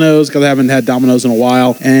 Domino's, because I haven't had Domino's in a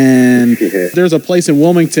while. And there's a place in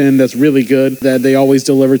Wilmington that's really good that they always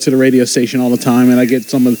deliver to the radio station all the time, and I get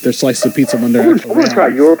some of their slices of pizza when they're I want to try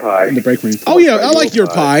your pie. In the break room. Oh, yeah, I like your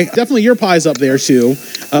pie. Definitely your pie's up there, too.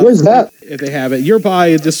 Where's that? If they have it. Your pie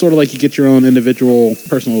is just sort of like you get your own individual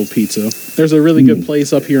personal pizza. There's a really good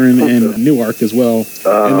place up here in Newark as well.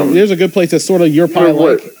 And there's a good place that's sort of your pie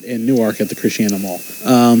like in Newark at the Christiana Mall.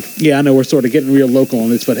 Yeah, I know we're sort of getting real local on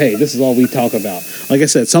this, but hey, this is all we talk about. Like I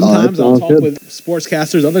said, sometimes I'll talk with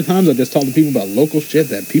sportscasters. Other times I'll just talk to people about local shit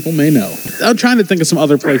that people may know. I'm trying to think of some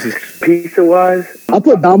other places. Pizza-wise? I'll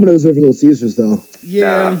put Domino's over Little Caesars, though.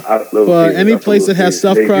 Yeah, but any place that has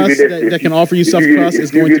stuffed crust that can offer you stuffed crust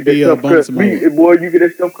is going to be a bonus amount. Boy, you get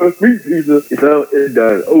that stuffed crust meat pizza, it's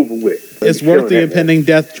done, over with. It's worth the impending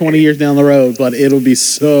death 20 years down the road, but it'll be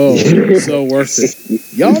so worth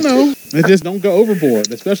it. Y'all know. Just don't go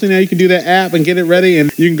overboard. Especially now you can do that app and get it ready,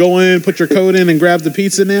 and you can go in, put your code in, and grab the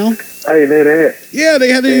pizza now. I didn't know that. Yeah, they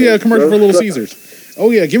had the commercial for Little Caesars. Oh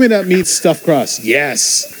yeah, give me that meat stuffed crust.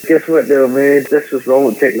 Yes. Guess what, though, man? That's what's wrong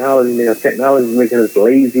with technology now. Technology is making us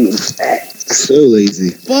lazy and fat. So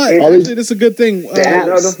lazy. But actually, that's a good thing.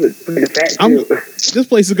 This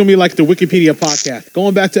place is going to be like the Wikipedia podcast.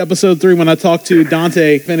 Going back to episode 3 when I talked to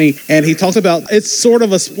Dante Finney, and he talked about it's sort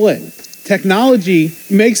of a split. Technology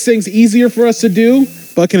makes things easier for us to do,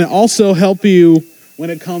 but can it also help you when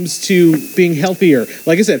it comes to being healthier?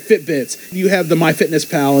 Like I said, Fitbits, you have the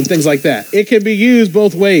MyFitnessPal and things like that. It can be used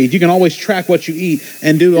both ways. You can always track what you eat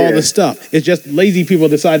and do all this stuff. It's just lazy people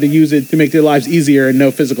decide to use it to make their lives easier and no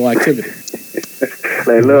physical activity.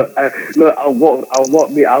 Like, I walk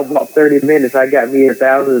 30 minutes. I got me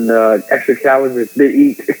 1,000 extra calories to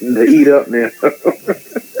eat up now.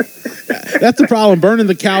 That's the problem, burning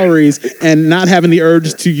the calories and not having the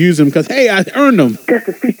urge to use them because, hey, I earned them. That's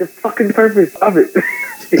defeat the fucking purpose of it.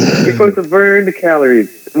 You're supposed to burn the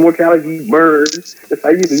calories. The more calories you burn, that's how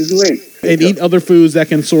you lose weight. And eat other foods that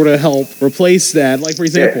can sort of help replace that. Like, for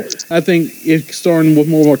example, I think it's starting with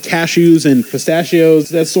more cashews and pistachios.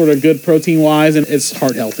 That's sort of good protein-wise, and it's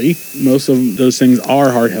heart healthy. Most of those things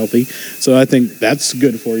are heart healthy. So I think that's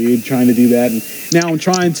good for you, trying to do that. And now I'm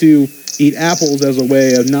trying to eat apples as a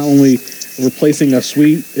way of not only replacing a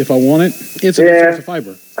sweet if I want it, it's a good source of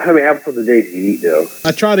fiber. How many apples a day do you eat, though?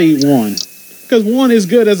 I try to eat one, because one is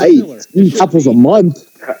good as a filler. Eat apples a month.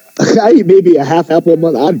 I eat maybe a half apple a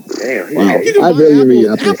month. Damn. Wow. You can buy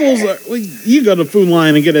apples. You go to the food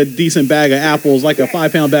line and get a decent bag of apples, like a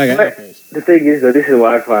 5-pound bag of apples. The thing is, though, this is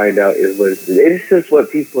what I find out is it's just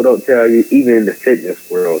what people don't tell you, even in the fitness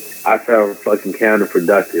world. I found fucking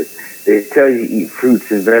counterproductive. They tell you to eat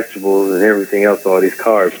fruits and vegetables and everything else, all these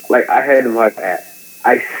carbs. Like, I had in my app,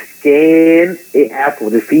 I scanned an apple,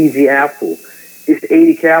 the Fiji apple. It's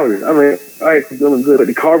 80 calories. I'm like, all right, it's doing good. But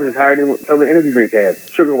the carbs is higher than what some of the energy drinks have,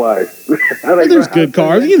 sugar-wise. Like, there's good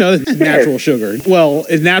carbs. You know, it's natural sugar. Well,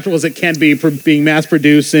 as natural as it can be for being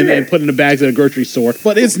mass-produced and put in the bags at a grocery store.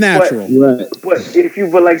 But it's natural. If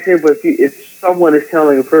someone is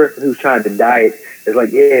telling a person who's trying to diet, it's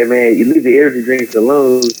like, yeah, man, you leave the energy drinks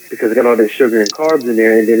alone because it got all that sugar and carbs in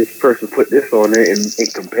there, and then this person put this on there and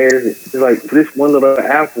compares it. It's like, this one little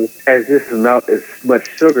apple has this amount, as much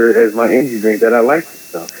sugar as my energy drink that I like.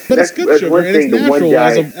 So but it's good sugar, and it's natural.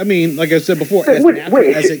 Like I said before, as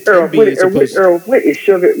natural as it can be. What is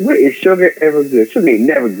sugar ever good? Sugar ain't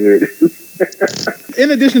never good. In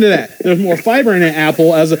addition to that, there's more fiber in an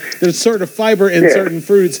apple. There's certain fiber in certain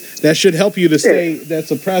fruits that should help you to that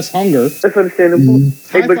suppress hunger. That's understandable.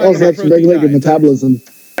 But also helps regulate your metabolism.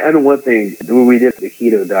 I know one thing, when we did the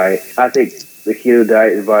keto diet, I think the keto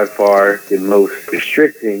diet is by far the most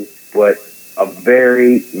restricting, but a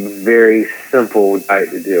very, very simple diet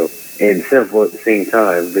to do. And simple at the same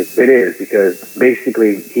time. It is, because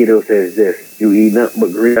basically keto says this: you eat nothing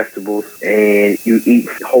but green vegetables and you eat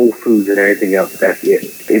whole foods and everything else. That's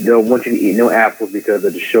it. They don't want you to eat no apples because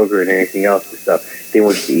of the sugar and everything else and stuff. They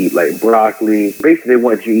want you to eat like broccoli. Basically, they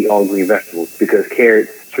want you to eat all green vegetables because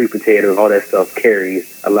carrots, sweet potatoes, all that stuff carries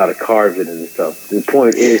a lot of carbs in it and stuff. The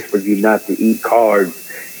point is for you not to eat carbs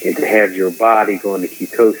and to have your body go into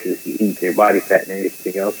ketosis, you eat your body fat and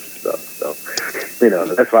everything else and stuff. So,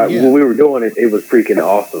 that's why when we were doing it, it was freaking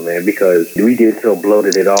awesome, man, because we didn't feel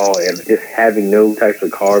bloated at all, and just having no types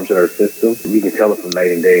of carbs in our system, we can tell it from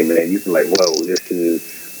night and day, man. You can like, whoa, this is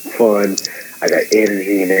fun. I got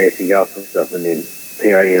energy and everything else and stuff, and then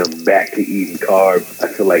here I am back to eating carbs. I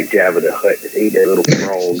feel like Jabba the Hutt just ate that little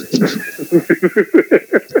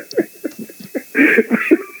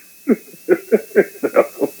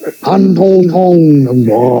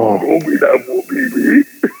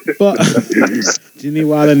But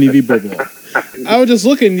I was just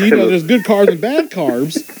looking, there's good carbs and bad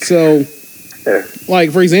carbs. So,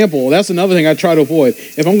 like, for example, that's another thing I try to avoid.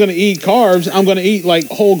 If I'm going to eat carbs, I'm going to eat, like,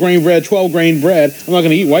 whole grain bread, 12-grain bread. I'm not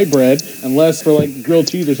going to eat white bread unless for, like, grilled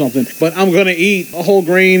cheese or something. But I'm going to eat a whole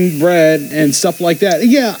grain bread and stuff like that.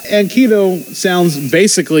 Yeah, and keto sounds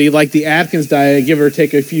basically like the Atkins diet, give or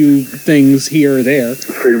take a few things here or there.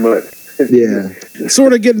 Pretty much. Yeah.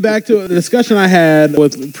 Sort of getting back to the discussion I had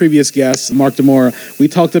with previous guests, Mark Demora, we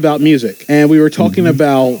talked about music. And we were talking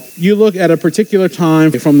about, you look at a particular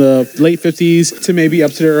time from the late 50s to maybe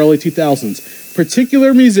up to the early 2000s.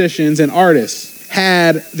 Particular musicians and artists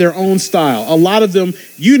had their own style. A lot of them,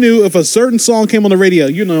 you knew if a certain song came on the radio,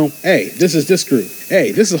 hey, this is this group.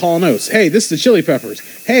 Hey, this is Hall & Oates. Hey, this is the Chili Peppers.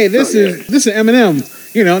 Hey, this is Eminem.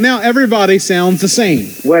 Now everybody sounds the same.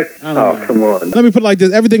 What? Oh, come on. Let me put it like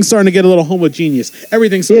this. Everything's starting to get a little homogeneous.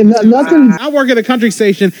 Everything's nothing. I work at a country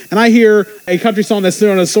station, and I hear a country song that's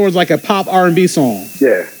sort of like a pop R&B song.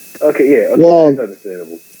 Yeah. Okay, yeah. Okay. Well, that's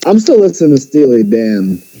understandable. I'm still listening to Steely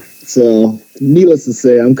Dan. So, needless to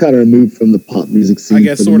say, I'm kind of removed from the pop music scene. I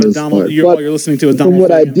guess for sort the of most Donald. part. All you're listening to is Donald. From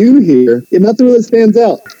what I do hear, nothing really stands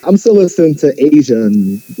out. I'm still listening to Asia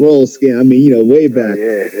and Royal Skin. I mean, way back.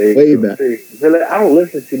 Way back. See, I don't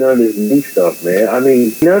listen to none of this new stuff, man. I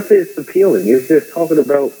mean, none of it's appealing. It's just talking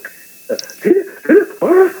about.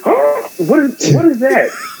 What is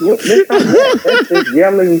that? That's just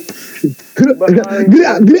yelling behind.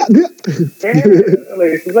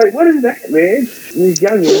 It's like, what is that, man? These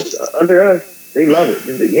youngins under us, they love it.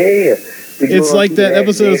 It's like that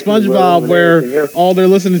episode of SpongeBob where all they're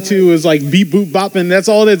listening to is like beep, boop, bop, and that's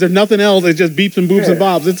all it is. There's nothing else. It's just beeps and boops and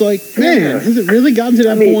bops. It's like, man, has it really gotten to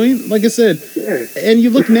that point? Like I said, and you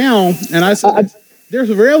look now, and I said,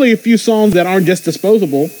 there's rarely a few songs that aren't just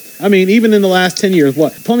disposable. I mean, even in the last 10 years,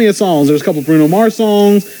 plenty of songs. There's a couple Bruno Mars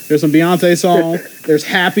songs. There's some Beyonce songs. There's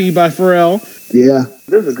Happy by Pharrell. Yeah.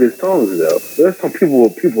 Those are good songs, though. There's some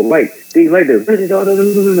people like. They like them.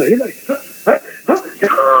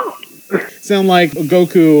 Sound like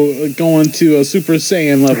Goku going to a Super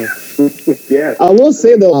Saiyan level. Yeah. I will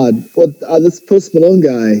say, though, this Post Malone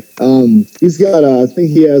guy, he's got, I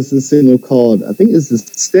think he has this single called, I think it's the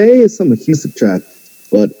Stay, it's some acoustic track.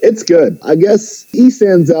 But it's good. I guess he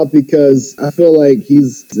stands out because I feel like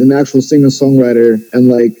he's an actual singer-songwriter and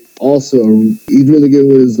like also he's really good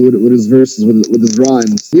with his verses, with his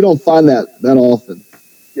rhymes. You don't find that often.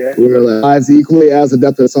 Yeah. Where like, he's equally as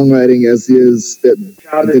adept at songwriting as he is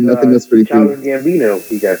nothing that's pretty cool. Gambino,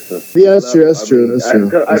 he got some. Yeah, that's true.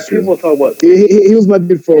 People talk about he was my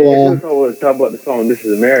dude for a while. People talk about the song "This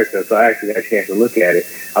Is America," so I actually got a chance to look at it.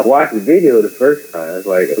 I watched the video the first time. I was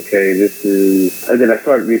like, okay, this is, and then I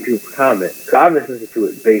started reading people's comments. So I've been listening to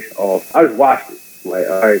it based off. I just watched it. Like,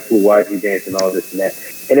 all right, cool, why is he dancing, all this and that.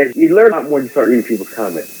 And then you learn a lot more when you start reading people's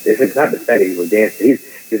comments. It's not the fact that he was dancing.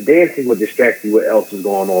 His dancing would distract you what else was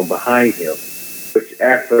going on behind him. Which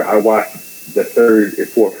after I watched the third and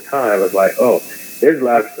fourth time, I was like, oh, there's a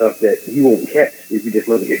lot of stuff that you won't catch if you just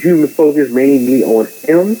look. If you focus mainly on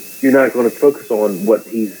him, you're not going to focus on what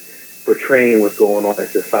he's portraying, what's going on in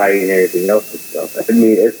society and everything else and stuff. I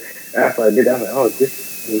mean, after I did that, I was like,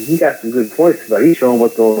 oh, he got some good points about. He's showing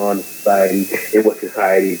what's going on in society and what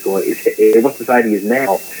society is and what society is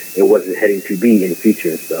now and what it's heading to be in the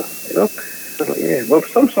future and stuff. I was like, yeah. Well,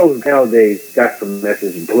 some songs nowadays got some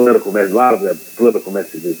message, political message. A lot of the political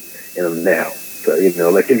messages in them now. So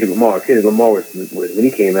like Kendrick Lamar. Kendrick Lamar was when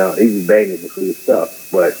he came out, he was banging some good stuff.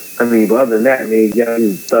 But I mean, but other than that, I mean,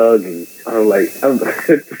 Young Thug and I'm like,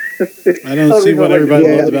 I don't see what everybody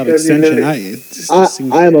loves about Extension.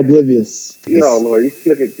 I am oblivious. Lord, you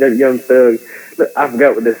look at that Young Thug. I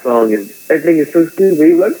forgot what this song is. I think it's so stupid.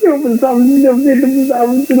 He's like, like,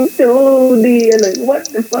 what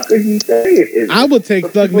the fuck are you saying? I would take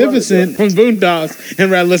Thugnificent from Boondocks and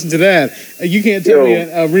rather listen to that. You can't tell me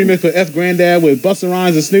a remix with F Granddad with Busta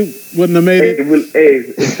Rhymes and Snoop wouldn't have made it.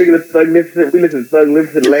 Hey, speaking of Thugnificent, we listened to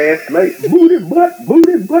Thugnificent last night. Booty butt,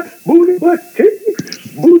 booty butt, booty butt,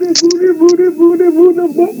 booty, booty, booty, booty, booty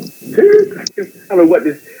butt. I don't know what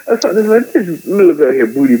this. This little girl here,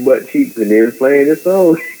 booty butt cheeks, and they're playing this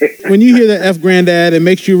song. When you hear that F Granddad, it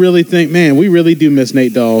makes you really think, man, we really do miss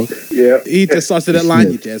Nate Dogg. Yeah. He just starts to that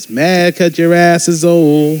line, you just mad 'cause your ass is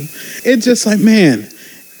old. It's just like, man,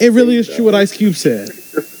 it really is true what Ice Cube said.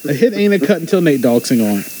 A hit ain't a cut until Nate Dogg sing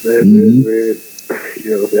on. That's it, man.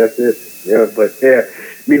 That's it. Yeah, but yeah,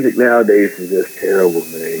 music nowadays is just terrible,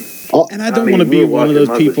 man. And I don't want to be one of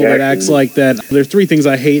those people that acts like that. There's three things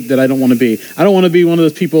I hate that I don't want to be. I don't want to be one of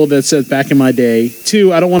those people that says back in my day.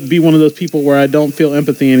 2, I don't want to be one of those people where I don't feel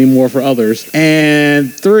empathy anymore for others.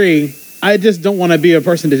 And 3, I just don't want to be a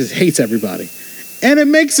person that just hates everybody. And it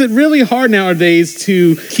makes it really hard nowadays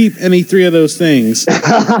to keep any 3 of those things.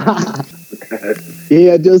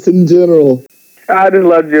 Yeah, just in general. I just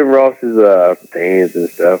love Jim Ross's fans and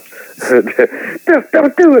stuff.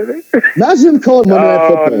 Don't do it. Imagine him calling Monday Night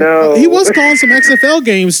Football. No. He was calling some XFL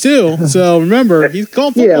games too. So remember, he's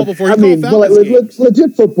called football before he called Falcons games.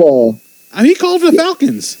 Legit football. I mean, he called the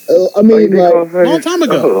Falcons. I mean, a long time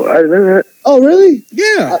ago. Oh, I didn't know that. Oh, really?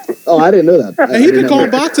 Yeah. I didn't know that. And he could call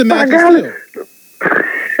boxing matches too.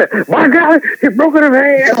 My God, he broke it in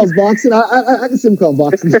hand. Calls boxing. I can see him calling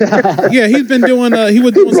boxing. Yeah, he's been doing. I think he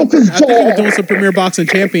was doing some Premier Boxing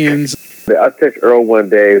Champions. I text Earl one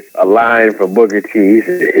day a line from Booker T. He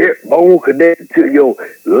said, hip bone connected to your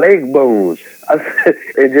leg bones. I said,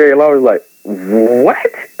 and Jerry Law was like, what?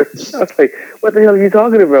 I was like, what the hell are you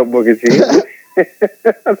talking about, Booker T?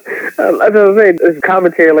 I don't say it's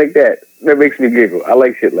commentary like that makes me giggle. I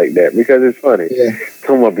like shit like that because it's funny. Yeah.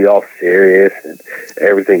 Someone be all serious and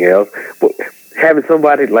everything else, but having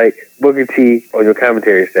somebody like Booker T on your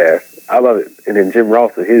commentary staff, I love it. And then Jim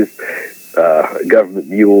Ross with his government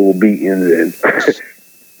mule beatings and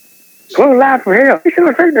go live from hell. You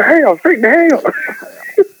should straight to hell, straight to hell.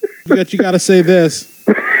 But you got to say this.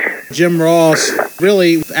 Jim Ross,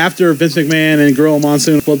 really, after Vince McMahon and Gorilla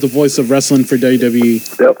Monsoon, was the voice of wrestling for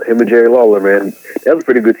WWE. Yep, him and Jerry Lawler, man. That was a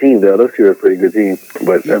pretty good team, though. Those two are a pretty good team.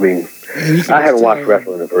 But, I mean, I haven't watched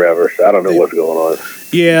wrestling in forever, so I don't know what's going on.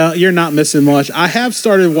 Yeah, you're not missing much. I have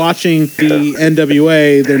started watching the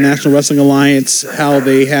NWA, their National Wrestling Alliance, how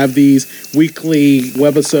they have these weekly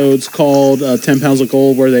webisodes called 10 Pounds of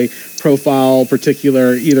Gold, where they profile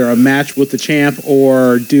particular, either a match with the champ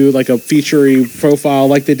or do like a feature profile,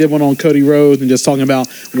 like they did one on Cody Rhodes and just talking about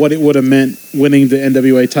what it would have meant winning the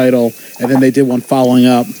NWA title. And then they did one following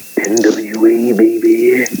up. NWA,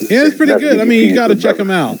 baby. Yeah, it's pretty good. I mean, you got to check them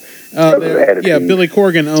out. Yeah, Billy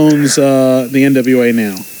Corgan owns the NWA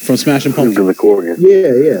now from Smashing Pumpkins. Billy Corgan.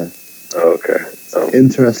 Yeah. Okay.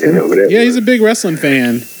 Interesting. Yeah, he's a big wrestling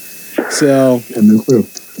fan. So. No clue.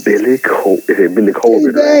 Billy Corgan. Is it Billy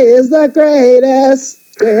Corgan? Today is the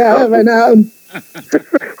greatest day I've ever known.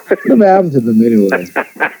 What happened to them anyway?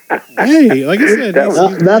 Hey, like I said,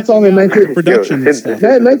 that's only 19 production stuff.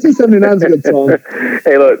 1979 is a good song.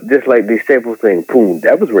 Hey, look, just like the Staples thing. Boom,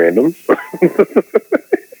 that was random.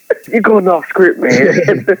 You're going off script,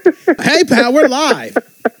 man. Hey, pal, we're live.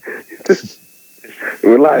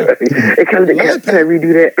 We're live. Hey, can I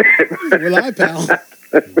redo that? We're live, pal.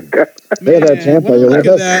 Man, look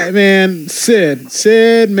at that, man.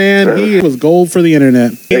 Sid, man, he was gold for the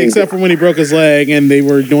internet. Except for when he broke his leg and they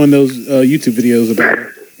were doing those YouTube videos about it.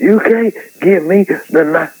 You can't give me the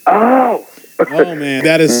night. Oh, man,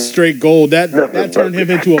 that is straight gold. That turned him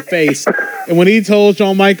into a face. And when he told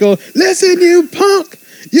Shawn Michaels, "Listen, you punk,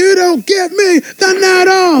 you don't give me the night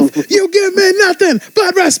off. You give me nothing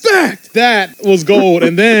but respect." That was gold.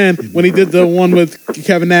 And then when he did the one with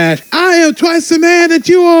Kevin Nash, "I am twice the man that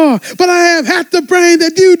you are, but I have half the brain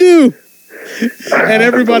that you do." And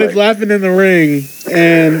everybody's laughing in the ring.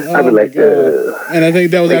 And and I think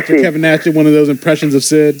that was after Kevin Nash did one of those impressions of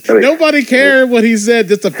Sid. Nobody cared what he said,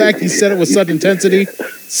 just the fact he said it with such intensity.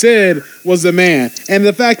 Sid was the man. And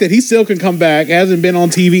the fact that he still can come back, hasn't been on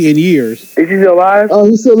TV in years. Is he still alive? Oh,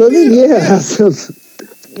 he's still living? Yeah. I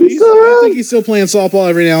think he's still playing softball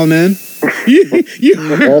every now and then. Remember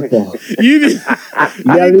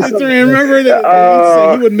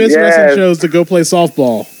that he would miss wrestling shows to go play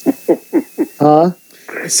softball. Huh?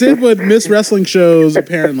 Sid would miss wrestling shows,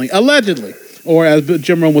 apparently. Allegedly. Or as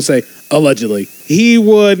Jim Rome would say, allegedly. He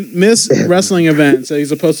would miss wrestling events that he's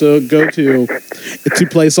supposed to go to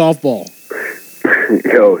play softball.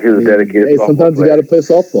 Yo, he was dedicated. Hey, sometimes you got to play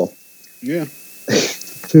softball. Yeah.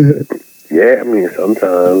 Yeah, I mean,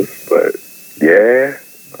 sometimes, but yeah.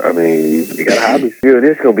 I mean, you got a hobby. Dude,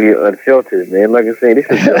 this is going to be unfiltered, man. Like I said, this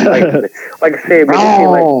is like I said,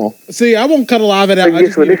 man. See, I won't cut a lot of it out. I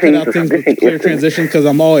just need to cut out things with clear transition because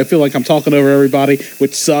I feel like I'm talking over everybody,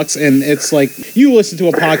 which sucks. And it's like you listen to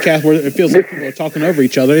a podcast where it feels like people are talking over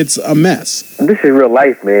each other. It's a mess. This is real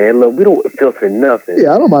life, man. Look, we don't filter nothing.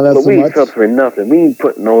 Yeah, I don't mind that so much. We ain't filtering nothing. We ain't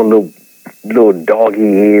putting on little doggy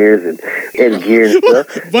ears and headgear and stuff.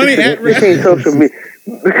 Bunny this ain't social media.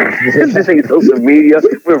 This ain't social media.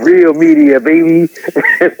 We're real media, baby.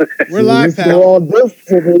 We're live, pal.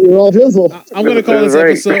 We're all drizzle. I'm going to call this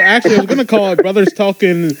episode. Actually, I was going to call it Brothers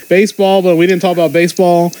Talking Baseball, but we didn't talk about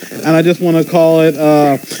baseball. And I just want to call it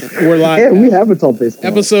We're Live. Yeah, we haven't talked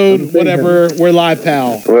baseball. Episode, whatever. We're Live,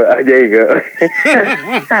 pal. Well, there you go.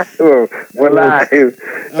 We're live. I'm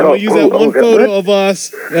going to use that one photo of us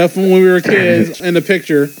from when we were kids in the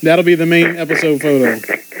picture. That'll be the main episode photo.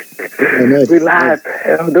 Oh, nice. We live,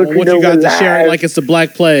 pal. Don't you know you got we're to live? share it like it's the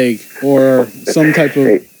Black Plague or some type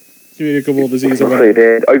of communicable disease. Don't say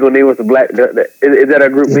that. Are you going to name us the Black... Is that our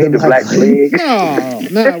group name, the Black Plague?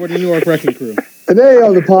 No, we're the New York Wrecking Crew. Today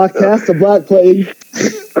on the podcast, the Black Plague.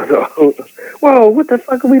 Whoa, what the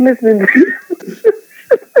fuck are we listening to?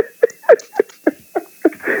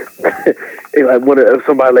 Like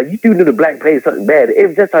somebody like, you do know the Black Plague something bad. It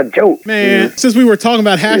was just a joke. Man, since we were talking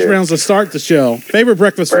about hash browns to start the show, favorite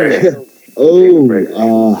breakfast food?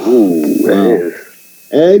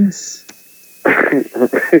 Eggs.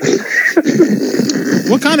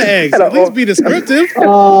 What kind of eggs? At least be descriptive.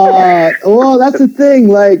 Well, that's the thing.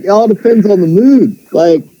 Like, it all depends on the mood.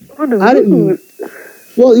 Like, I didn't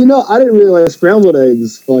really like scrambled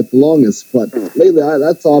eggs for like the longest, but lately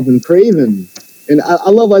that's all I've been craving. And I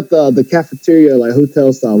love like the cafeteria, like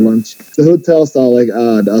hotel style lunch. The hotel style like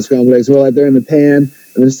the scrambled eggs where like they're in the pan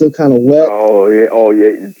and they're still kind of wet. Oh yeah.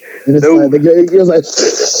 And it's like it goes like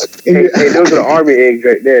Hey, those are the Army eggs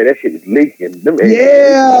right there. That shit is leaking. Them eggs.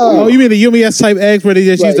 Yeah. Oh, you mean the UMS type eggs where they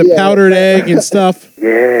just use the powdered egg and stuff?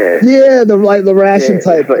 Yeah. Yeah, the ration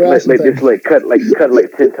type. It's like cut like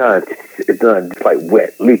 10 times. It's done. It's like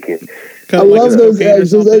wet, leaking. I love those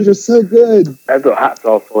eggs. Those eggs are so good. That's a hot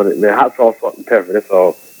sauce on it, man. Hot sauce, salt, and pepper. That's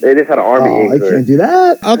all. They just had an Army egg. I can't do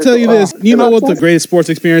that. I'll tell you this. You know what the greatest sports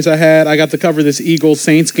experience I had? I got to cover this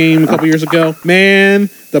Eagles-Saints game a couple years ago. Man,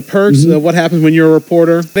 the perks of what happens when you're a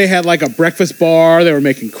reporter. They had like a breakfast bar. They were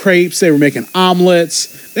making crepes. They were making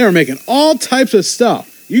omelets. They were making all types of stuff.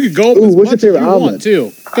 You could go up as much as you want,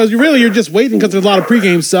 too. Because you're just waiting because there's a lot of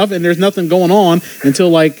pregame stuff and there's nothing going on until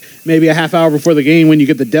like maybe a half hour before the game when you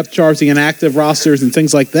get the depth charts, the inactive rosters, and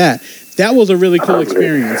things like that. That was a really cool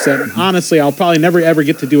experience that, honestly, I'll probably never, ever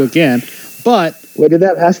get to do again. But... Wait, did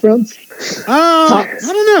that hash browns? I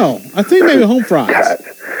don't know. I think maybe home fries.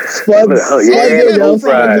 Spuds. Home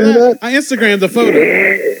fries. I Instagrammed the photo.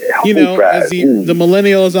 As the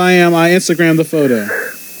millennial as I am, I Instagrammed the photo.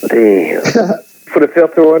 Damn. Put a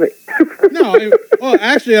filter on it? No.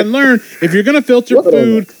 Actually, I learned if you're going to filter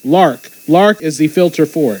food, Lark. Lark is the filter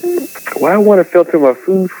for it. Why I want to filter my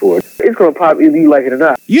food for it? It's going to pop either you like it or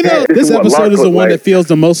not. This episode is the one that feels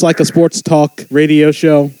the most like a sports talk radio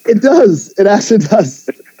show. It does. It actually does.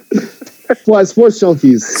 That's why Sports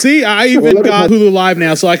Junkies. See, I even got Hulu Live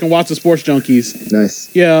now so I can watch the Sports Junkies.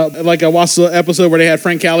 Nice. Yeah, like I watched the episode where they had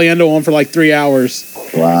Frank Caliendo on for like 3 hours.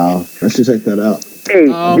 Wow. I should check that out. Hey,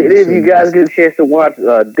 did you guys get a chance to watch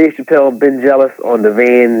Dave Chappelle and Ben Jealous on the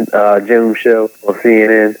Van Jones show on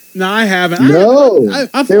CNN? No, I haven't. No.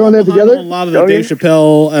 They were on there together? A lot of the Dave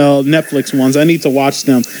Chappelle Netflix ones. I need to watch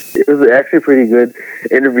them. It was actually a pretty good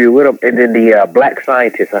interview with him. And then the black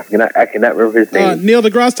scientist, I cannot remember his name. Neil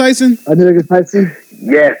deGrasse Tyson? Neil deGrasse Tyson?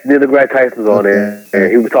 Yes, Neil deGrasse Tyson's on there.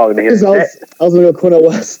 And he was talking to him. I was going to go Cornel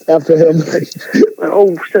West after him.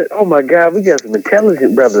 Oh my God, we got some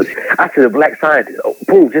intelligent brothers. I said a black scientist. Oh,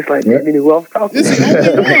 boom, just like that. Who I was talking This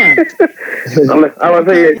is the only one. I was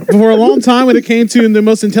saying. For a long time, when it came to the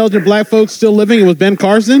most intelligent black folks still living, it was Ben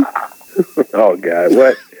Carson. Oh God,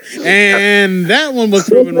 what? And that one was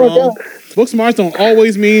proven wrong. Book smarts don't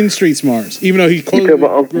always mean street smarts, even though he quoted. You talking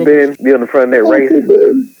about Uncle Ben be on the front of that race?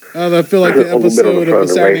 I feel like the episode of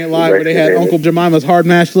Saturday Night Live where they had Uncle Jemima's hard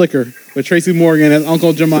mashed liquor with Tracy Morgan as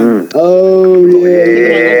Uncle Jemima. Oh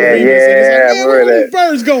yeah, yeah. Where are these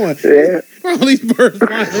birds going? Yeah, where are all these birds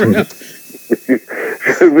flying around?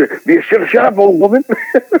 Shut up, old woman.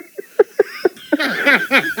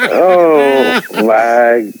 Oh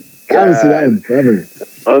my God. I haven't seen that in forever.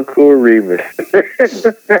 Uncle Remus.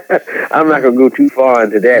 I'm not going to go too far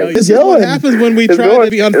into that. This is what happens when we try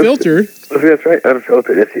to be unfiltered. That's right,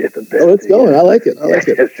 unfiltered. That's the best. Oh, it's going. I like it.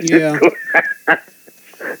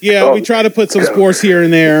 Yeah, we try to put some sports here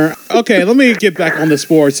and there. Okay, let me get back on the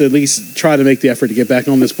sports, at least try to make the effort to get back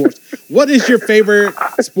on the sports. What is your favorite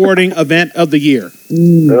sporting event of the year?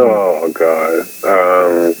 Oh, God.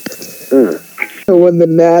 When the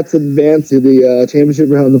Nats advance to the championship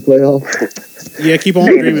round of the playoff. Yeah, keep on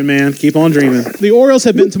dreaming, man. Keep on dreaming. The Orioles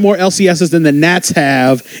have been to more LCSs than the Nats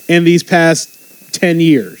have in these past 10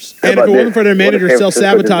 years. And if it wasn't for their manager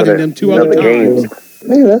self-sabotaging them 2 other times.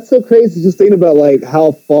 Man, that's so crazy. Just thinking about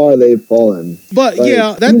how far they've fallen. But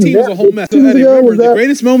that team was a whole mess. Remember, the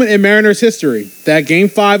greatest moment in Mariners history, that Game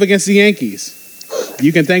 5 against the Yankees.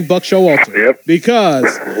 You can thank Buck Showalter.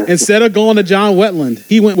 Because instead of going to John Wetland,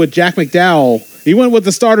 he went with Jack McDowell. He went with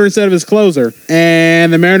the starter instead of his closer.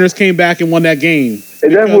 And the Mariners came back and won that game.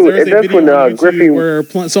 And that's when Griffey... where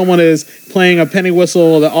someone is playing a penny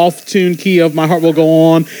whistle, the off-tune key of My Heart Will Go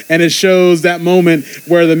On, and it shows that moment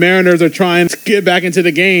where the Mariners are trying to get back into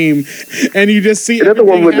the game, and you just see... That's the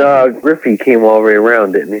one when Griffey came all the way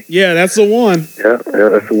around, didn't he? Yeah, that's the one. Yeah,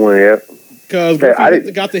 that's the one, yeah. Because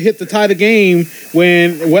Griffey got to hit the tie the game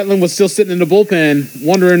when Wetland was still sitting in the bullpen,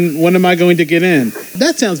 wondering, when am I going to get in?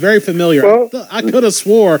 That sounds very familiar. Well, I could have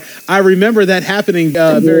swore I remember that happening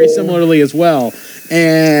very similarly as well.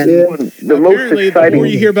 And apparently, the more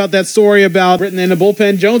you hear about that story about Britton in the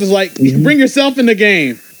bullpen, Jones is like, bring yourself in the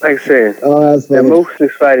game. Like I said, the most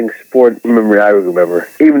exciting sport memory I remember,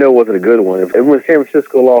 even though it wasn't a good one, it was when San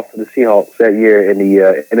Francisco lost to the Seahawks that year in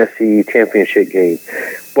the NFC Championship game.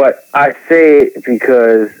 But I say it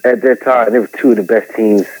because at that time, they were two of the best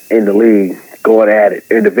teams in the league going at it.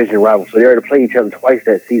 They're division rivals. So they already played each other twice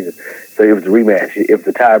that season. So it was a rematch. It was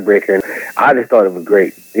a tiebreaker. And I just thought it was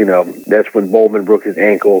great. That's when Bowman broke his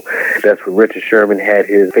ankle. That's when Richard Sherman had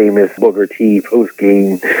his famous Booker T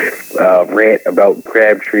post-game rant about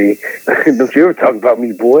Crabtree. Don't you ever talk about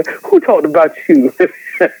me, boy. Who talked about you?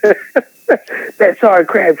 That's sorry,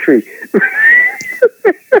 Crabtree.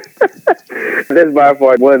 That's by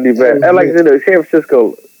far one of the best. And like you know, San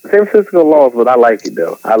Francisco lost, but I like it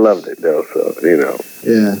though. I loved it though. So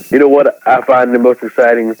Yeah. You know what I find the most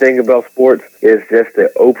exciting thing about sports is just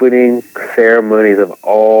the opening ceremonies of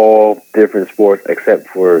all different sports except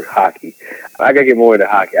for hockey. I gotta get more into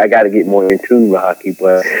hockey. I gotta get more in tune with hockey,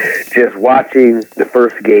 but just watching the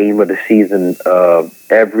first game of the season of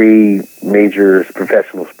every major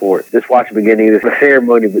professional sport. Just watch the beginning of the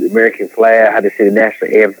ceremony with the American flag, how they say the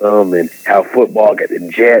national anthem, and how football got the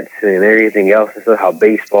Jets and everything else, and so how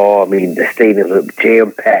baseball, I mean, the stadiums are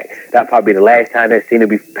jam-packed. That'll probably be the last time that stadium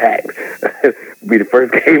will be packed. Be the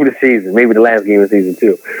first game of the season, maybe the last game of the season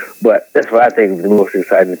too. But that's what I think is the most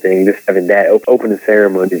exciting thing, just having that opening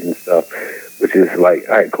ceremonies and stuff, which is like,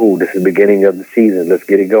 all right, cool, this is the beginning of the season, let's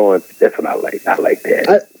get it going. That's what I like. I like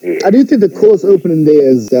that. I do think the coolest opening day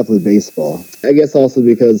is definitely baseball. I guess also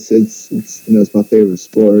because it's it's my favorite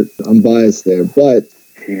sport. I'm biased there, but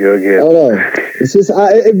you go again. I don't know. It's just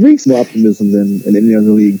it reeks more optimism than in any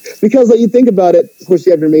other league because, like, you think about it. Of course,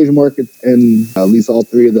 you have your major market in at least all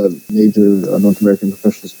three of the major North American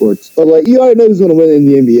professional sports. But like, you already know who's going to win in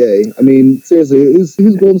the NBA. I mean, seriously, who's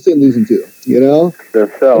Golden State losing to? You know,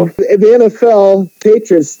 themselves. In the NFL,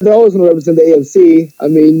 Patriots, they're always going to represent the AFC. I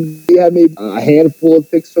mean, you have maybe a handful of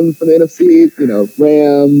picks from the NFC. You know,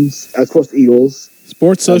 Rams, of course, Eagles.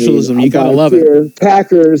 Sports socialism, you gotta love it.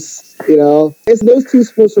 Packers, those two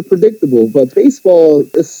sports are predictable, but baseball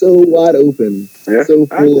is so wide open, so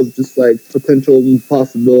full of just like potential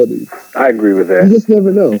possibilities. I agree with that. You just never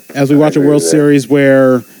know. As we watch a World Series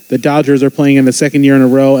where the Dodgers are playing in the second year in a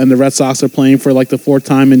row and the Red Sox are playing for like the fourth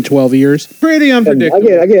time in 12 years, pretty unpredictable.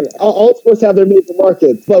 And again, all sports have their major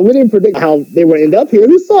markets, but we didn't predict how they would end up here.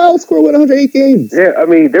 Who saw outscore win 108 games? Yeah, I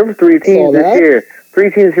mean, there were three teams this year. 3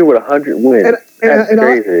 teams here with 100 wins. That's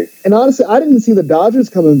crazy. And honestly, I didn't see the Dodgers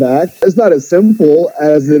coming back. It's not as simple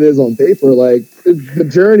as it is on paper. Like, the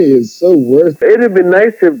journey is so worth it. It'd have been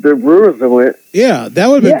nice if the Brewers went. Yeah, that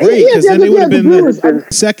would have been great because then they would have been the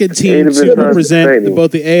second team to represent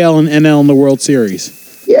both the AL and NL in the World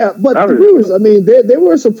Series. Yeah, but the Brewers, I mean, they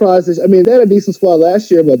were surprised. I mean, they had a decent squad last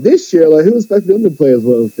year, but this year, like, who expected them to play as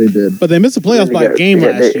well as they did? But they missed the playoffs by a game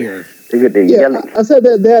last year. I said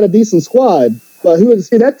that they had a decent squad. But who would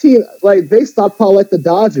see that team? Like, they stockpile like the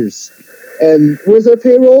Dodgers, and where's their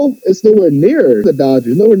payroll? It's nowhere near the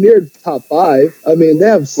Dodgers, nowhere near top 5. I mean, they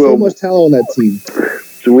have so much talent on that team.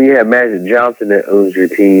 So when you have Magic Johnson that owns your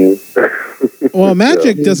team, well,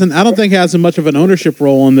 Magic doesn't. I don't think has much of an ownership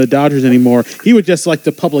role in the Dodgers anymore. He was just like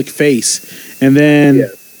the public face, and then.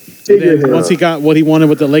 Once he got what he wanted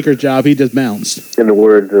with the Lakers job, he just bounced. In the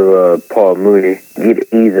words of Paul Mooney,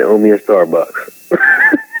 get easy, owe me a Starbucks.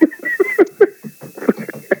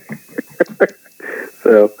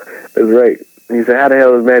 So that's right. He said, how the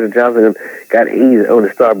hell is Magic Johnson got easy own the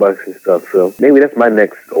Starbucks and stuff? So maybe that's my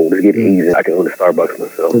next goal, to get easy. I can own the Starbucks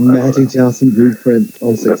myself. The Magic Johnson blueprint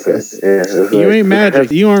on success. Yeah, you ain't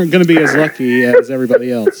Magic. You aren't going to be as lucky as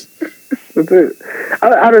everybody else. That's it.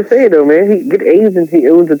 I was saying, though, man, he get A's and he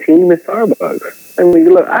owns a team at Starbucks. I mean,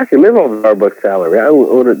 look, I could live on Starbucks salary. I would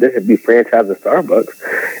own it. There should be franchised at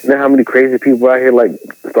Starbucks. You know how many crazy people out here like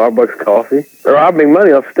Starbucks coffee? Or I'll make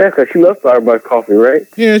money off Steph because she loves Starbucks coffee, right?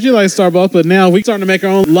 Yeah, she likes Starbucks, but now we're starting to make our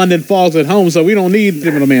own London Fogs at home, so we don't need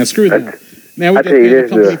middleman. Screw them. Now we just pay the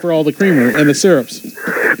company for all the creamer and the syrups.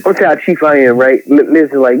 I'm telling you how cheap I am, right?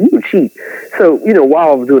 Liz is like, you cheap. So,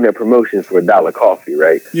 while I was doing that promotion for $1 coffee,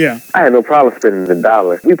 right? Yeah. I had no problem spending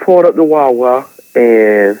 $1. We pulled up the Wawa,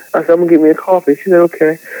 and I said, I'm going to get me a coffee. She said,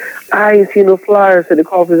 okay. I ain't seen no flyer said the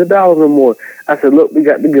coffee's $1 no more. I said, look, we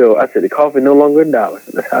got to go. I said, the coffee no longer $1.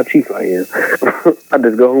 That's how cheap I am. I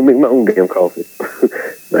just go home and make my own damn coffee.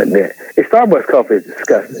 Like that. Starbucks coffee is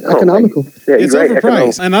disgusting. It's economical. Yeah, it's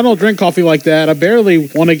overpriced. And I don't drink coffee like that. I barely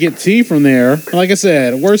want to get tea from there. Like I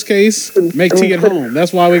said, worst case, make tea at home.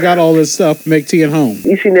 That's why we got all this stuff, make tea at home.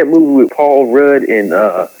 You seen that movie with Paul Rudd and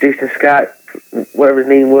Jason Scott? Whatever his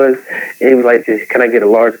name was, and he was like, can I get a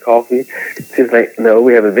large coffee? She's like, no,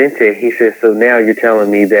 we have a venti. He said, so now you're telling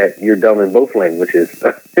me that you're dumb in both languages.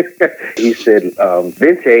 He said,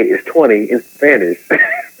 venti is 20 in Spanish.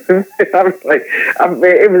 I was like,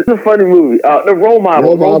 it was a funny movie. The role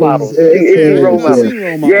model. Role models.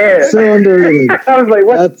 Yeah. So underrated. I was like,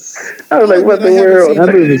 what? What the world?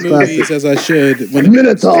 That movie's classic. As I should.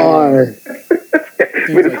 Minotaur.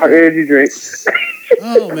 Minotaur energy drink.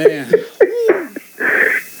 Oh, man.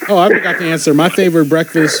 Oh, I forgot to answer. My favorite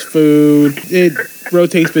breakfast food, it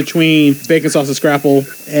rotates between bacon sausage scrapple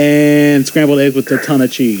and scrambled eggs with a ton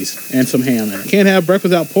of cheese and some ham in it. Can't have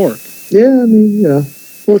breakfast without pork. Yeah, I mean,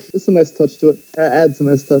 pork, it's a nice touch to it. Adds a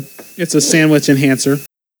nice touch. It's a sandwich enhancer.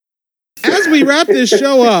 As we wrap this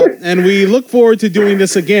show up, and we look forward to doing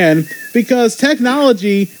this again, because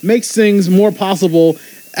technology makes things more possible.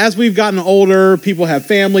 As we've gotten older, people have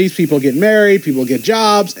families, people get married, people get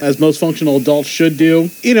jobs, as most functional adults should do.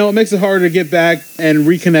 You know, it makes it harder to get back and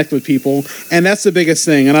reconnect with people, and that's the biggest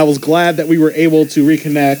thing. And I was glad that we were able to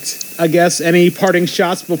reconnect. I guess any parting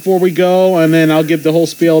shots before we go, and then I'll give the whole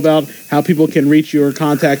spiel about how people can reach you or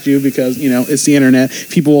contact you, because, you know, it's the internet.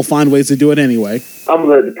 People will find ways to do it anyway. I'm going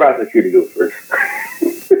to let the prosecutor go first.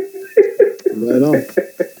 Right on.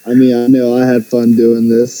 I mean, I know I had fun doing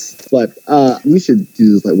this, but we should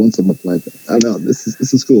do this like once a month. Like, I know this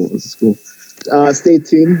is cool. This is cool. Stay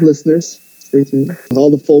tuned, listeners. Stay tuned. All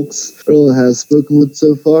the folks Earl has spoken with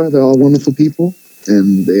so far, they're all wonderful people,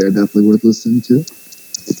 and they are definitely worth listening to.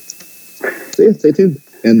 So yeah, stay tuned,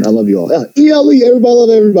 and I love you all. ELE, everybody love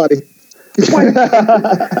everybody. What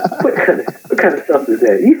kind of stuff is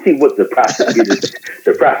that? You see what the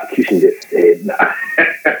prosecution just said. Nah.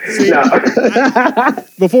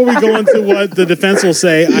 Before we go into what the defense will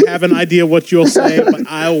say, I have an idea what you'll say, but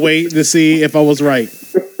I'll wait to see if I was right.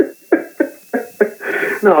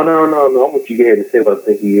 No. I want you to go ahead and say what I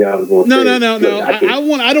think you was going to say. No.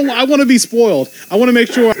 I want to be spoiled. I want to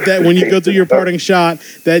make sure that when you go through your parting shot,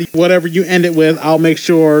 that whatever you end it with, I'll make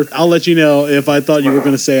sure I'll let you know if I thought you were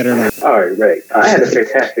going to say it or not. All right. I had a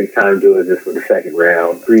fantastic time doing this for the second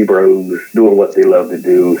round. Three bros doing what they love to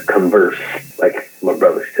do, converse, like my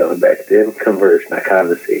brother was telling back then. Converse, not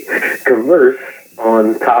conversate. Converse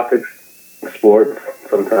on topics, sports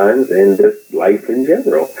sometimes, and just life in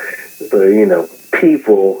general. So, you know,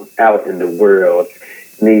 people out in the world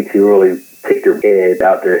need to really take their head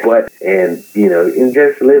out their butt and, you know, and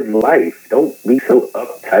just live life. Don't be so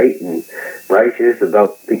uptight and righteous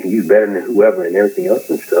about thinking you're better than whoever and everything else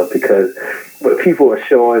and stuff, because what people are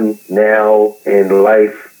showing now in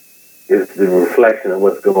life is the reflection of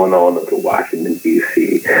what's going on up in Washington,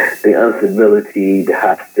 D.C. The uncivility, the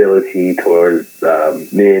hostility towards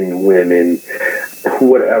men, women,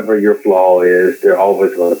 whatever your flaw is, they're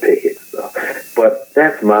always going to pick it. So. But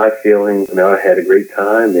that's my feeling. You know, I had a great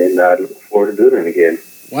time, and I look forward to doing it again.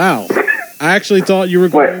 Wow. I actually thought you were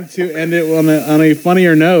going to end it on a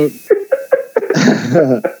funnier note.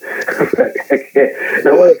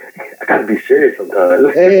 I gotta be serious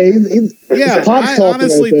sometimes. Hey, I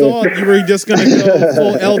honestly thought you were just gonna go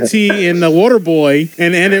full LT in the Waterboy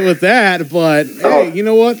and end it with that, but hey, you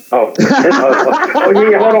know what? Yeah,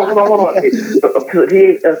 hold on.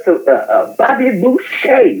 Bobby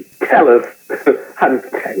Boucher, tell us how to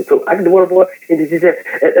tackle. So I can do Waterboy,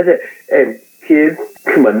 and kids,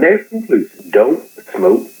 to my next conclusion: don't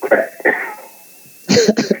smoke crack.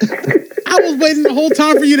 I was waiting the whole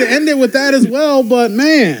time for you to end it with that as well, but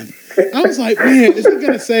man, I was like, man, is he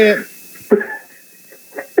going to say it?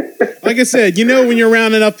 Like I said, you know, when you're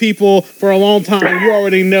around enough people for a long time, you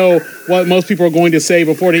already know what most people are going to say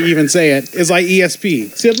before they even say it. It's like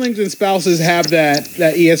ESP. Siblings and spouses have that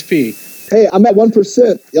ESP. Hey, I'm at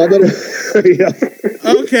 1%. Y'all better. Yeah.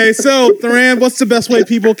 Okay, so Therran, what's the best way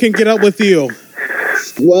people can get up with you?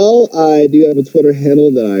 Well, I do have a Twitter handle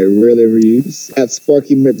that I rarely ever use, at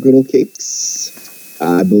Sparky McGriddlecakes,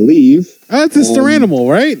 I believe. Oh, that's a Therranimal,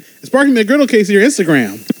 right? Sparky McGriddlecakes is your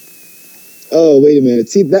Instagram. Oh, wait a minute.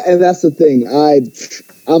 See, that's the thing.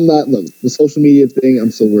 I'm not, look, the social media thing I'm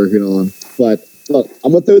still working on. But, look,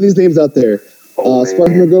 I'm going to throw these names out there.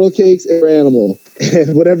 Sparky McGriddlecakes and Therranimal.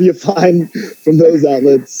 And whatever you find from those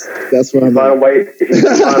outlets, that's where I'm at. If you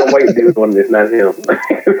find a white dude one that's not him.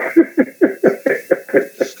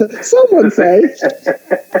 Someone say.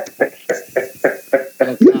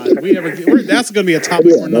 Oh God, that's going to be a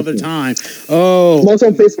topic for another time. Oh, I'm also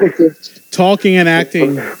on Facebook too. Talking and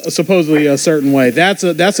acting supposedly a certain way. That's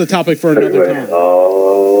a topic for another time.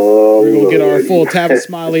 Oh, we're going to get our full Tavis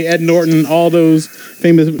Smiley, Ed Norton, all those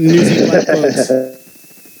famous newsy black folks.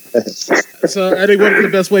 So, Eddie, what's the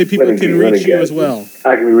best way people can reach you as well?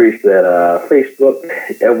 I can be reached at Facebook,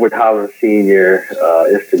 Edward Holland Sr.,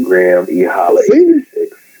 Instagram, eHolla86,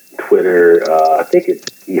 Twitter, I think it's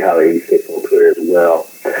eHolla86 on Twitter as well.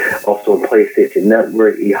 Also on PlayStation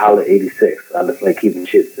Network, eHolla86. I'm just like keeping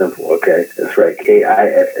shit simple, okay? That's right,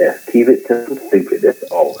 KISS. Keep it simple, stupid, that's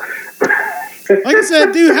all. Like I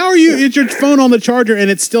said, dude, how are you? It's your phone on the charger and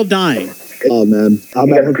it's still dying. Oh man,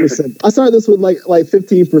 I'm at 100%. I started this with like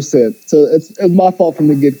 15%, so it's my fault from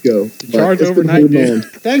the get go. Charge overnight, dude.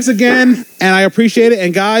 Thanks again, and I appreciate it.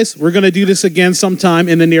 And guys, we're gonna do this again sometime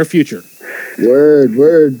in the near future.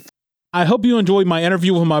 Word. I hope you enjoyed my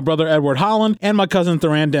interview with my brother Edward Holland and my cousin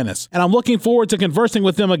Therran Dennis, and I'm looking forward to conversing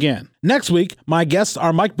with them again. Next week, my guests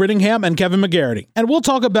are Mike Brittingham and Kevin McGarity, and we'll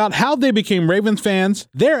talk about how they became Ravens fans,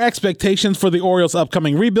 their expectations for the Orioles'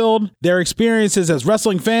 upcoming rebuild, their experiences as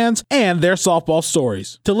wrestling fans, and their softball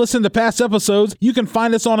stories. To listen to past episodes, you can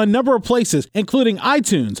find us on a number of places, including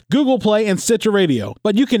iTunes, Google Play, and Stitcher Radio.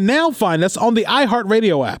 But you can now find us on the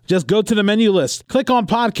iHeartRadio app. Just go to the menu list, click on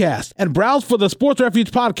Podcast, and browse for the Sports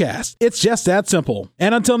Refuge podcast. It's just that simple.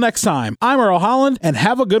 And until next time, I'm Earl Holland, and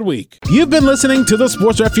have a good week. You've been listening to the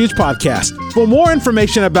Sports Refuge podcast. For more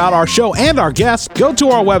information about our show and our guests, go to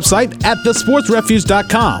our website at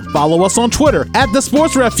thesportsrefuge.com. Follow us on Twitter at The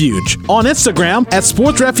Sports Refuge, on Instagram at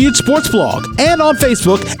Sports Refuge Sports Blog, and on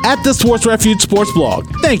Facebook at The Sports Refuge Sports Blog.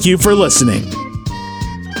 Thank you for listening.